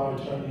attorney call our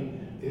attorney.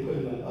 They put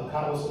in a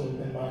counsel,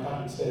 and my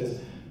contract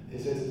says,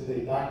 it says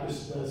today, Dr.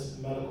 Smith's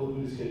medical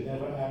duties can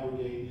never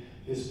abrogate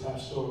his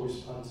pastoral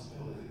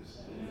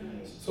responsibilities.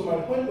 So my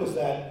point was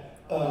that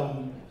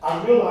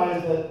I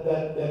realized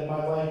that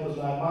my life was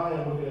not mine.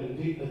 I'm looking at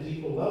a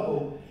deeper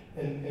level,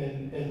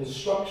 and the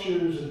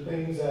structures and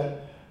things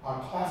that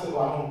are classical,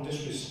 I don't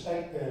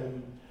disrespect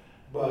them,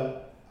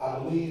 but I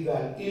believe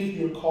that if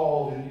you're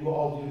called, and you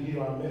all do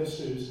here are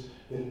ministers,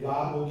 then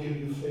God will give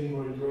you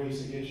favor and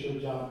grace to get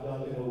your job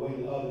done in a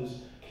way that others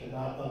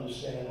cannot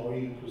understand or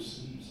even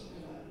perceive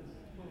sometimes.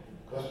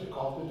 That's what you're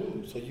called to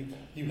do. So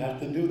you have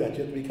to do that.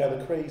 You have to be kind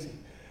of crazy.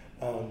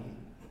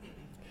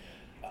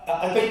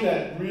 I think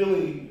that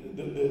really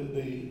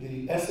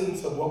the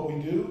essence of what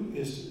we do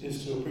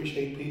is to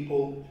appreciate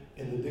people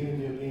in the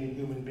dignity of being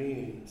human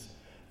beings.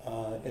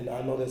 And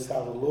I know that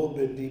sounds a little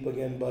bit deep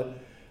again, but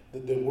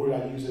the word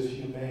I use is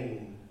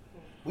humane.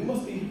 We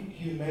must be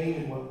humane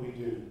in what we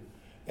do.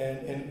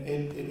 And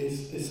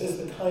it says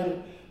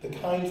the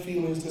kind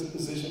feelings,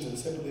 dispositions, and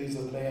sympathies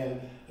of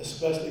man,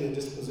 especially a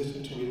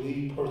disposition to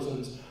relieve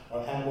persons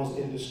or animals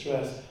in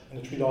distress,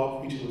 and to treat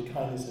all creatures with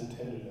kindness and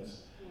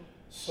tenderness.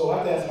 So I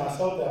have to ask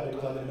myself that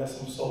because I've been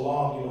messing so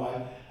long,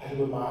 I can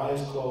with my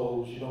eyes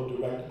closed,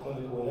 direct the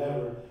clinic or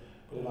whatever.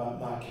 But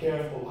not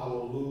careful, I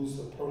will lose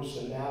the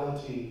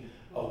personality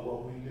of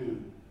what we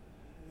do.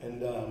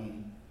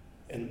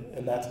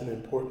 And that's an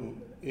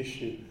important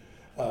issue.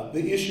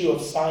 The issue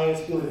of science,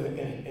 healing,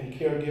 and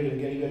caregiving,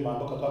 again, in my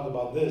book I talk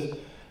about this,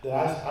 that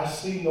I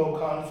see no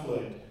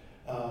conflict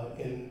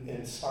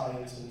in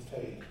science and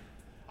faith.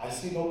 I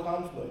see no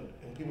conflict.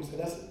 And people say,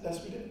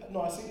 that's ridiculous.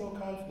 No, I see no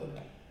conflict.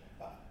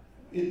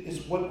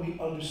 It's what we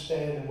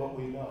understand and what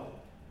we know.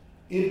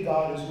 If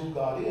God is who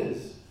God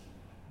is,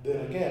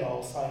 then again,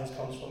 all science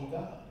comes from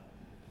God.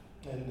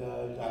 And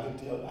I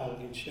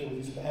can share with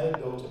you some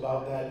anecdotes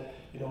about that.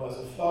 As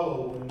a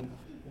fellow,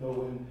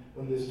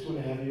 when this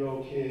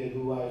 2.5-year-old kid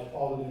who I had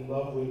fallen in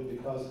love with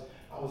because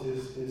I was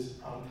his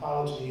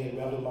oncology, he had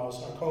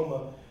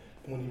rhabdomyosarcoma,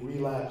 and when he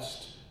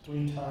relapsed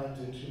 3 times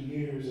in 2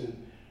 years,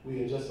 and we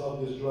had just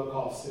upped this drug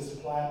called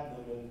cisplatin,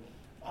 and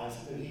I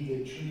said he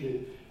get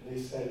treated, and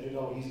they said,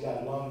 he's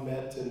got lung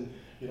mets, and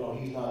he's not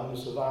going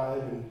to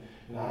survive, and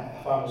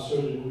I found a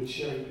surgeon who would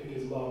cherry pick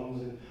his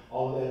lungs and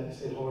all that. He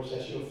said, Horace,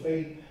 that's your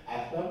fate.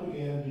 Act up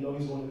again,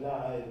 he's going to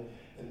die.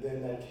 And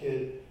then that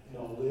kid,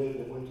 lived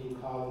and went through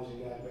college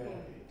and got married.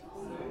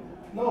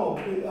 No,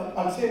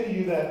 I'm saying to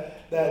you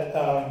that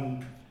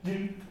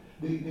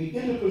the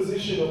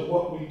interposition of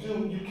what we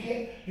do,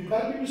 you've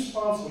got to be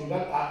responsible.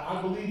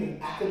 I believe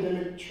in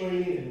academic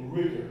training and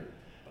rigor,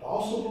 but I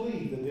also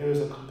believe that there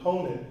is a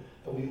component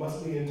that we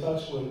must be in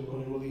touch with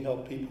when we really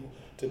help people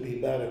to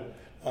be better.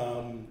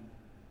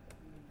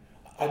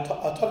 I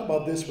talk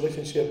about this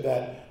relationship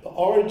that the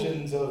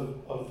origins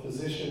of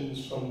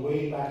physicians from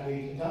way back in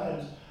ancient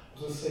times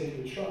was a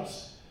sacred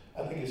trust.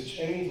 I think it's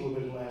changed a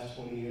little bit in the last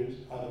 20 years.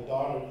 I have a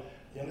daughter,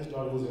 youngest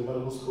daughter who's in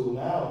medical school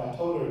now, and I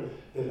told her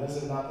that this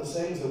is not the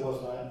same as it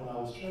was when I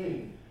was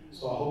trained.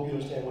 So I hope you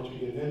understand what you're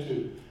getting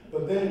into.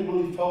 But then it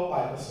really felt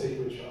like a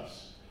sacred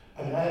trust.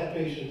 I have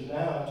patients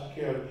now I took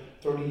care of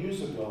 30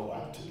 years ago.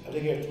 I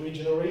take care of 3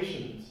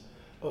 generations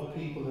of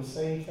people in the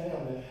same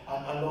family.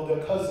 I know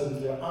their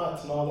cousins, their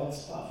aunts, and all that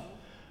stuff.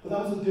 But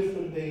that was a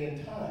different day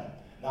and time.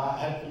 Now, I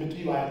have to admit to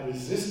you, I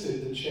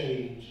resisted the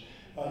change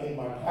in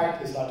my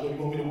practice. I told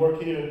you, want me to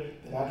work here,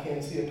 then I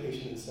can't see a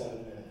patient in 7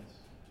 minutes.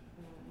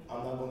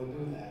 I'm not going to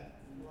do that.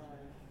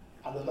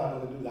 I'm just not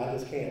going to do that. I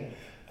just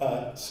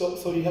can't.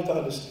 So you have to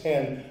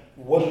understand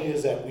what it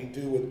is that we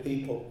do with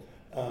people.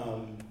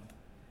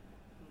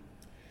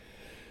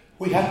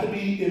 We have to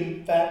be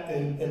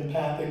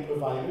empathic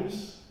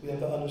providers. We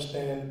have to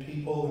understand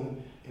people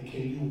and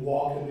can you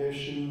walk in their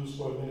shoes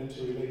for a minute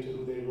to relate to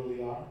who they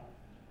really are?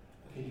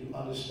 Can you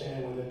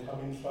understand where they're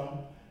coming from?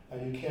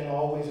 You can't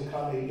always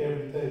accommodate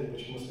everything, but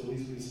you must at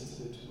least be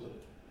sensitive to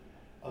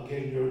it.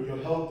 Again, your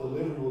health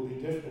delivery will be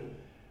different.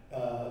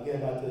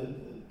 Again, not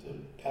to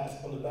pat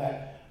us on the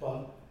back,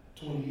 about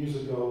 20 years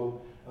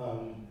ago,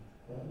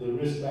 the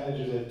risk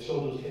managers at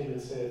Children's came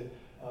and said,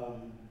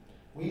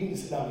 we need to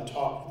sit down and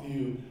talk with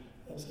you.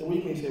 I said, what do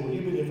you mean? He said, well,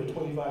 you've been here for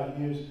 25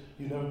 years,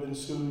 you've never been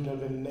sued, you've never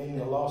been named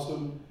in a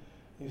lawsuit.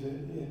 He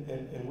said,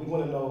 and we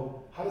want to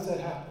know, how does that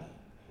happen?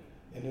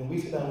 And then we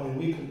sit down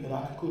and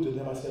I concluded to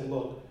them, I said,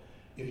 look,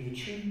 if you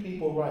treat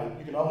people right,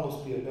 you can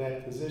almost be a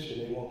bad physician,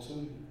 they won't sue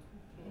you.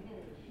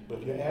 But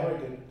if you're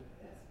arrogant,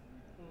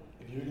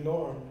 if you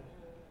ignore them,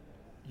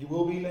 you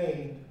will be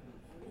named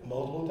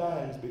multiple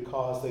times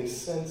because they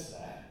sense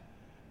that.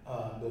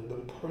 The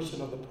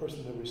person of the person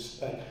of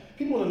respect.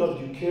 People want to know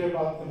that you care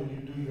about them and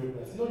you do your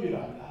best. No, you're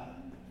not God.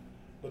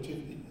 But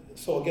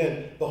so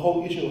again, the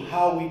whole issue of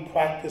how we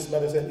practice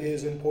medicine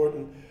is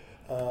important.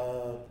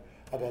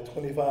 I got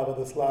 25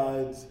 other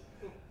slides,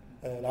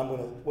 and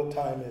what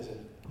time is it?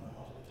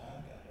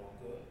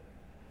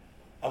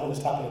 I'm going to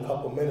stop in a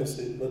couple minutes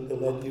to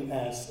let you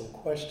ask some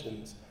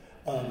questions.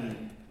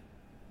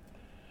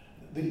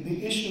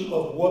 The issue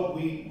of what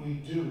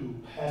we do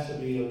has to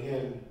be,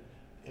 again,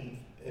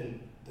 in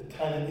the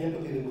kind of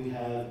empathy that we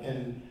have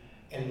and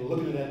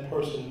looking at that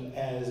person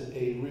as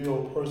a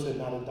real person,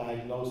 not a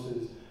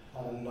diagnosis,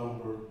 not a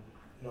number,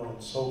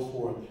 and so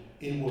forth.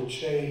 It will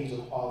change the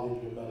quality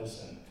of your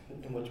medicine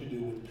and what you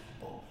do with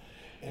people.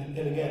 And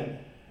again,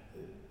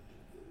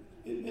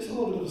 it's a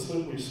little bit of a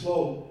slippery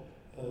slope.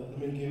 Let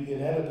me give you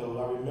an anecdote.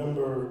 I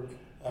remember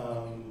I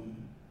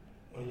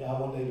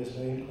won't name his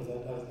name because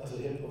that's a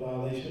HIPAA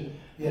violation.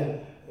 Yeah,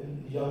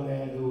 a young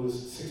man who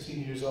was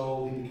 16 years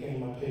old, he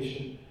became my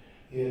patient.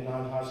 He had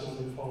non-Hodgkin's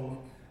lymphoma.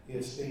 He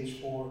had stage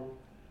 4.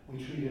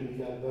 We treated him, he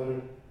got better,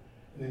 and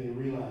then he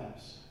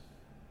relapsed.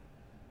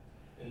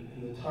 And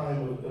the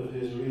time of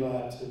his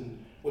relapse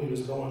and what he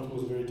was going through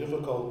was very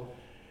difficult.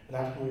 And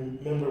I can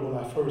remember when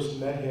I first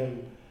met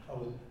him,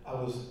 I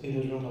was in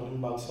his room talking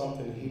about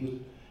something.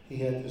 He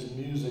had this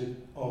music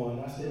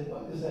on. I said,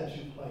 "What is that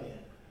you playing?"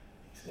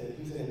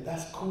 He said,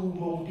 "That's Kool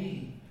Moe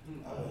Dee."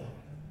 I went,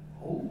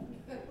 "Who?"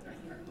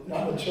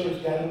 I'm a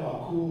church guy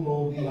about Kool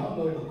Moe Dee. I don't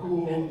know what Kool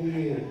Moe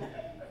Dee is.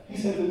 He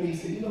said to me, he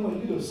said, "You know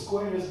what? You're the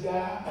squarest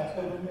guy I've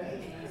ever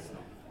met."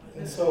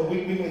 And so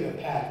we made a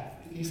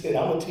pact. He said,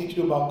 "I'm gonna teach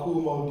you about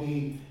Kool Moe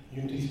Dee.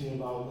 You can teach me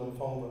about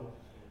lymphoma."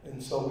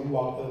 And so we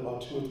walked there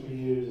about 2 or 3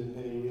 years, and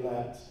then he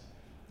relapsed,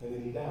 and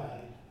then he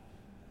died.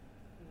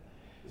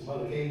 his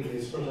mother came to me,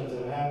 it's the first time it's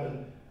ever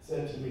happened,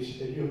 said to me, she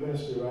said, "You're a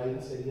minister, right?" I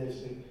said, "Yes."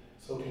 She said,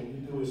 "So can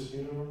you do his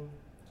funeral?"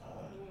 I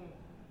went,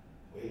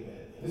 "Wait a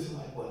minute." And this is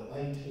like, what,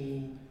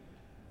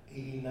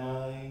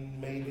 1989,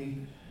 maybe?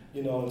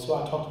 You know, and so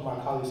I talked to my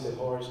colleague, said,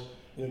 "Horace,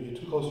 you know, you're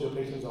too close to your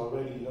patients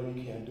already. You know,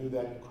 you can't do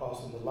that. You're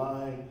crossing the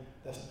line.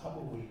 That's not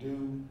what we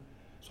do."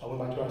 So I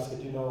went back to her. I said,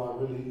 "I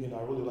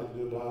really like to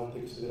do it, but I don't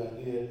think it's a good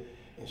idea."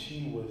 And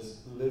she was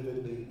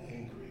lividly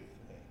angry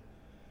with me.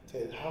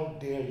 Said, "How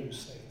dare you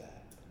say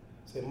that?"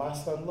 Said, "My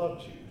son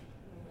loved you.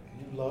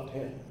 You loved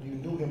him. You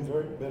knew him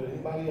better than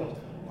anybody else.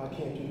 Why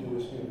can't you do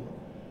his funeral?"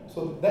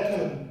 So that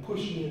kind of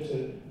pushed me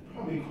into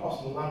probably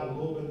crossing the line a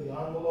little bit, the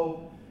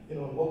envelope, you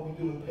know, what we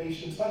do with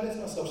patients. That's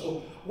not stuff.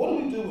 So what do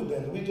we do with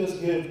them? Do we just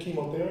give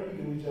chemotherapy?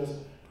 Do we just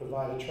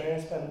provide a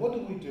transplant? What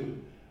do we do?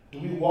 Do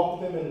we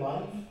walk them in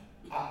life?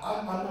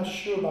 I'm not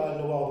sure, but I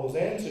know all those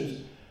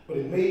answers. But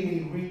it made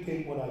me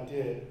rethink what I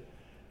did.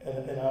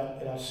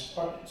 And I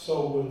started,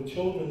 so when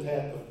Children's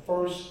had the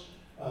first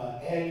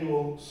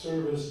annual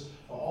service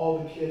for all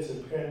the kids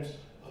and parents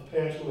for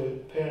kids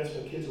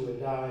who had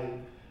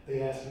died,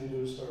 they asked me to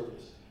do a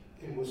service.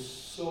 It was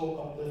so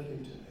uplifting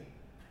to me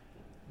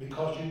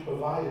because you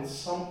provided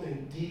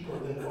something deeper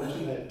than what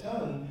you had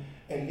done,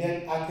 and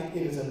yet I think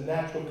it is a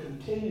natural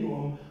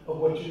continuum of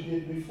what you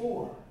did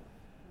before.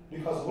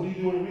 Because what do you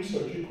do in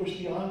research? You push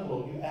the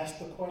envelope, you ask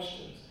the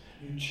questions,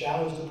 you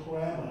challenge the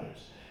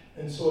parameters.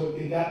 And so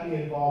it got me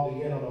involved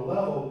again on a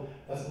level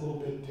that's a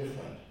little bit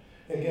different.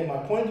 And again, my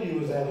point to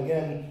you is that,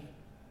 again,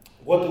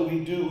 what do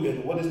we do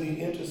and what is the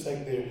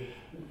intersect there?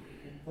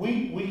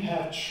 We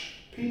have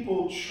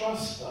people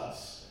trust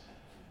us.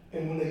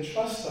 And when they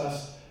trust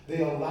us,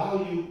 they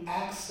allow you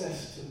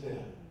access to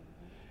them.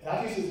 And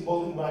I teach this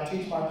both when I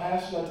teach my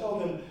pastors, I tell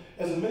them,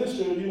 as a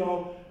minister, you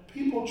know,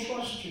 people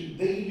trust you.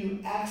 They give you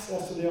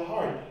access to their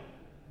heart.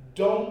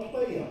 Don't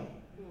play them.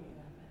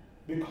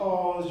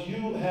 Because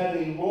you have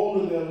a role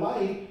in their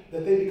life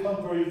that they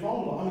become very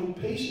vulnerable. I mean,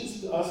 patients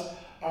to us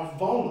are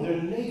vulnerable.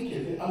 They're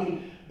naked.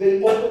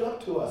 They open up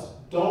to us.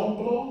 Don't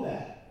blow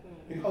that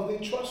because they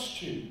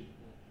trust you.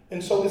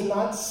 And so it's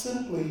not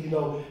simply, you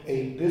know,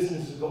 a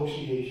business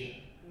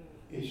negotiation.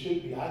 It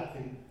should be, I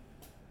think,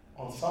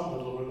 on some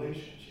level, a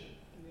relationship.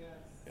 Yes.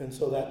 And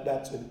so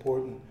that's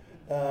important.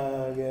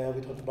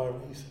 We talked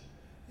about race.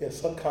 Yeah,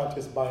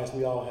 subconscious bias,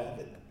 we all have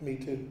it. Me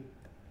too.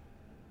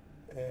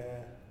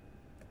 I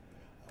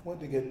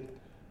wanted to get,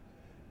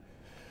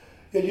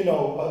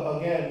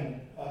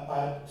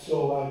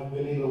 so I've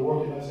been able to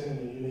work in this in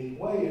a unique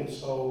way. And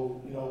so,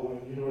 you know,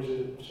 when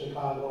University of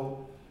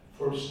Chicago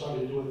first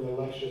started doing their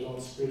lectures on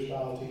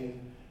spirituality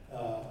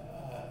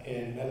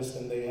and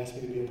medicine, they asked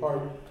me to be a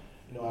part.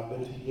 You know, I've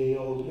been to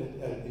Yale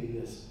at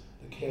the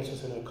Cancer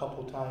Center a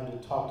couple times to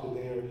talk to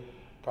their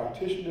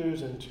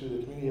practitioners and to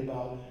the community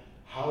about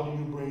how do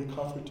you bring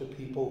comfort to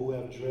people who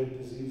have dread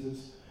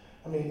diseases.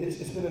 I mean,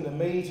 it's been an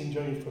amazing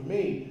journey for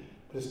me,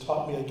 but it's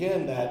taught me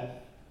again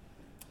that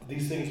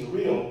these things are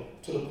real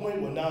to the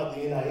point where now the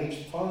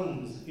NIH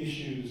funds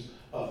issues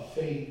of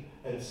faith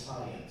and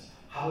science.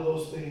 How do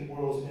those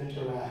worlds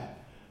interact?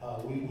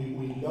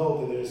 We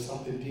know that there's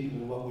something deeper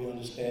than what we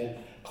understand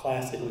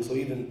classically, so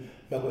even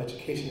medical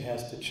education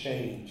has to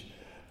change.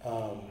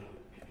 No,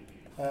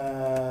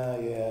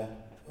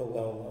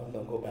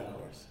 go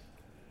backwards.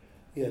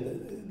 Yeah,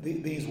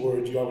 these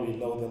words, you already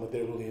know them, but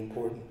they're really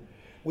important.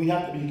 We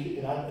have to be,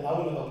 and I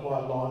want to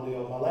applaud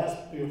Lawndale. My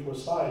last 3 or 4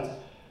 slides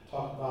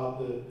talk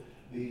about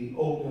the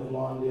opening of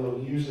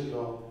Lawndale years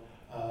ago,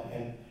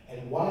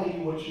 and why are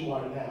you what you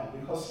are now?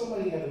 Because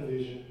somebody had a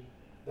vision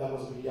that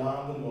was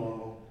beyond the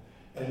normal,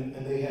 and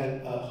they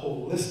had a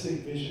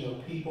holistic vision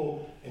of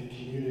people and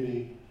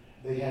community.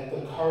 They had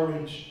the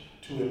courage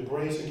to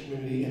embrace the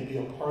community and be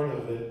a part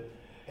of it,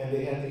 and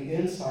they had the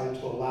insight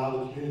to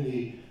allow the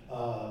community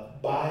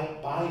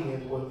buy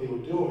into what they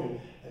were doing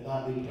and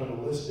not be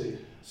paternalistic.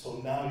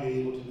 So now you're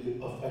able to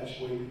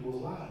effectuate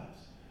people's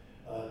lives.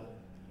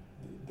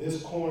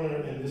 This corner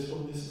and this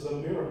is a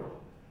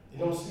miracle. You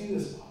don't see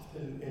this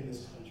often in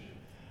this country.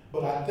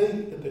 But I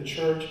think that the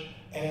church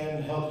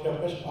and healthcare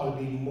professionals ought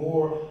to be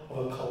more of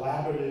a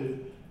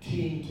collaborative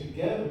team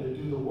together to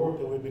do the work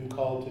that we've been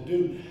called to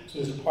do. So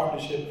there's a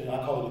partnership, and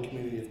I call it the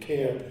community of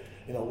care.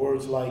 You know,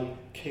 words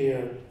like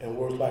care and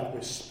words like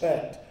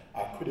respect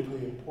are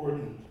critically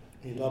important.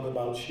 We love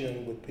about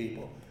sharing with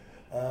people.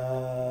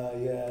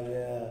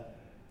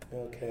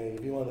 Okay,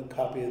 if you want a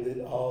copy of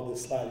all the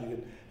slides, you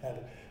can have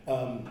it.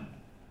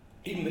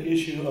 Even the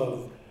issue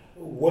of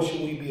what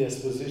should we be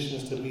as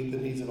physicians to meet the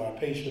needs of our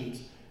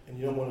patients, and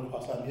you don't want to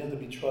cross line. You have to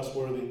be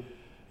trustworthy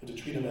to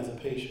treat them as a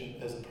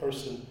patient, as a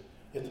person.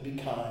 You have to be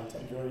kind.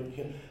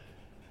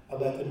 I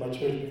left in my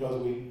church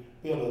because we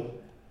have a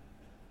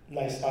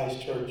nice sized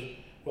church.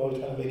 We're always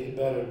trying to make it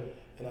better.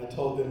 And I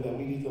told them that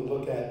we need to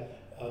look at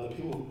the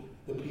people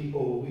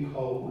we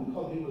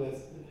call people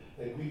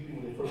that greet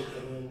people when they first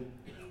come in.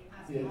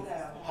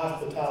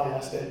 Hospitality. I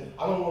said,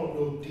 I don't want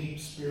real deep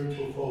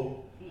spiritual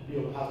folk to be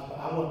on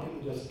hospitality. I want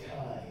people just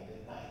kind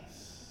and nice.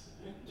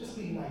 Just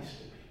be nice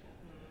to people.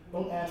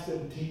 Don't ask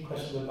them deep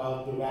questions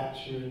about the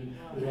rapture and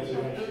the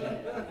resurrection.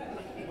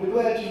 We're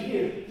glad you're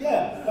here.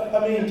 Yeah,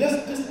 I mean,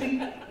 just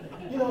be,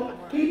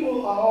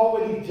 people are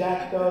already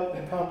jacked up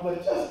and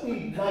complex. Just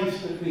be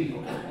nice to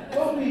people.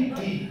 Don't be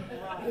deep.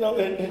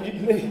 And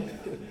you may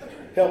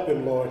help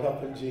him, Lord,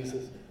 help him,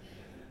 Jesus.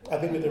 I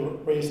think that the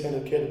raise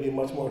standard of care to be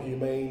much more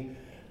humane.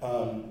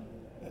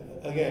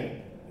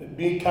 Again,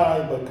 be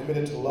kind but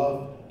committed to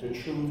love, to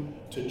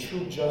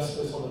true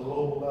justice on a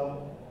global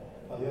level.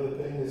 The other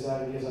thing is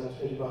that, as I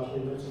told you about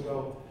 3 minutes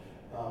ago,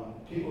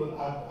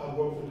 I've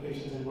worked with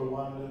patients in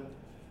Rwanda,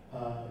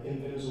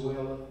 in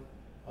Venezuela,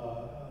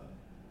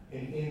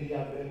 in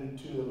India. I've been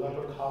to the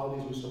leper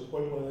colonies. We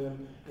support one of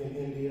them in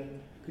India.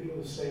 People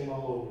are the same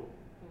all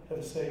over,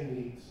 have the same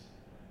needs.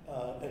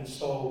 And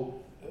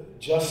so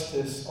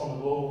justice on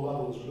a global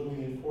level is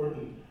really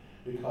important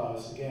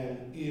because,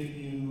 again, if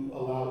you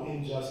allow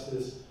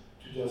injustice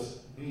to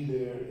just be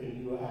there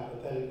and you are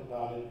apathetic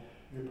about it,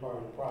 you're part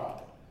of the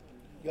problem.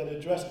 You got to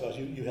address those.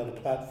 You have a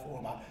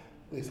platform. At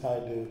least I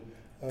do.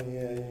 Oh,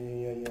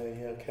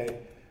 yeah, okay.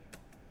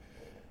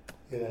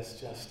 Yeah, that's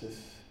justice.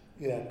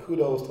 Yeah,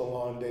 kudos to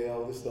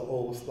Lawndale. This is the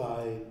old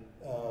slide.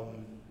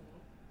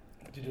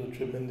 You're doing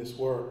tremendous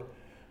work.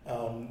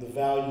 The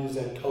values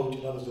that Coach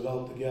and others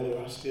developed together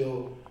are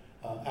still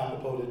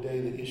apropos today.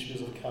 The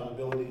issues of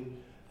accountability,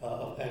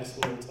 of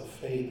excellence, of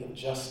faith, of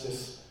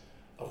justice,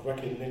 of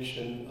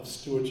recognition, of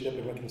stewardship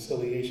and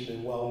reconciliation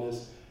and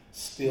wellness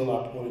still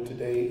are promoted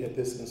today at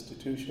this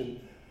institution.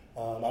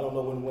 I don't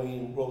know when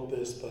Wayne wrote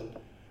this,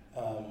 but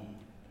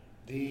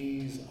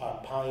these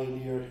are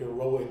pioneer,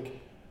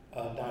 heroic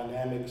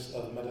dynamics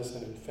of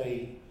medicine and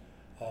faith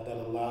that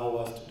allow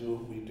us to do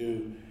what we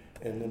do.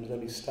 And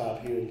let me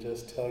stop here and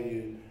just tell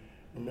you,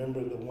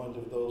 remember the one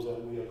of those that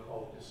we are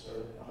called to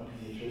serve. I'm a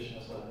pediatrician,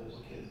 that's why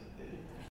there's kids.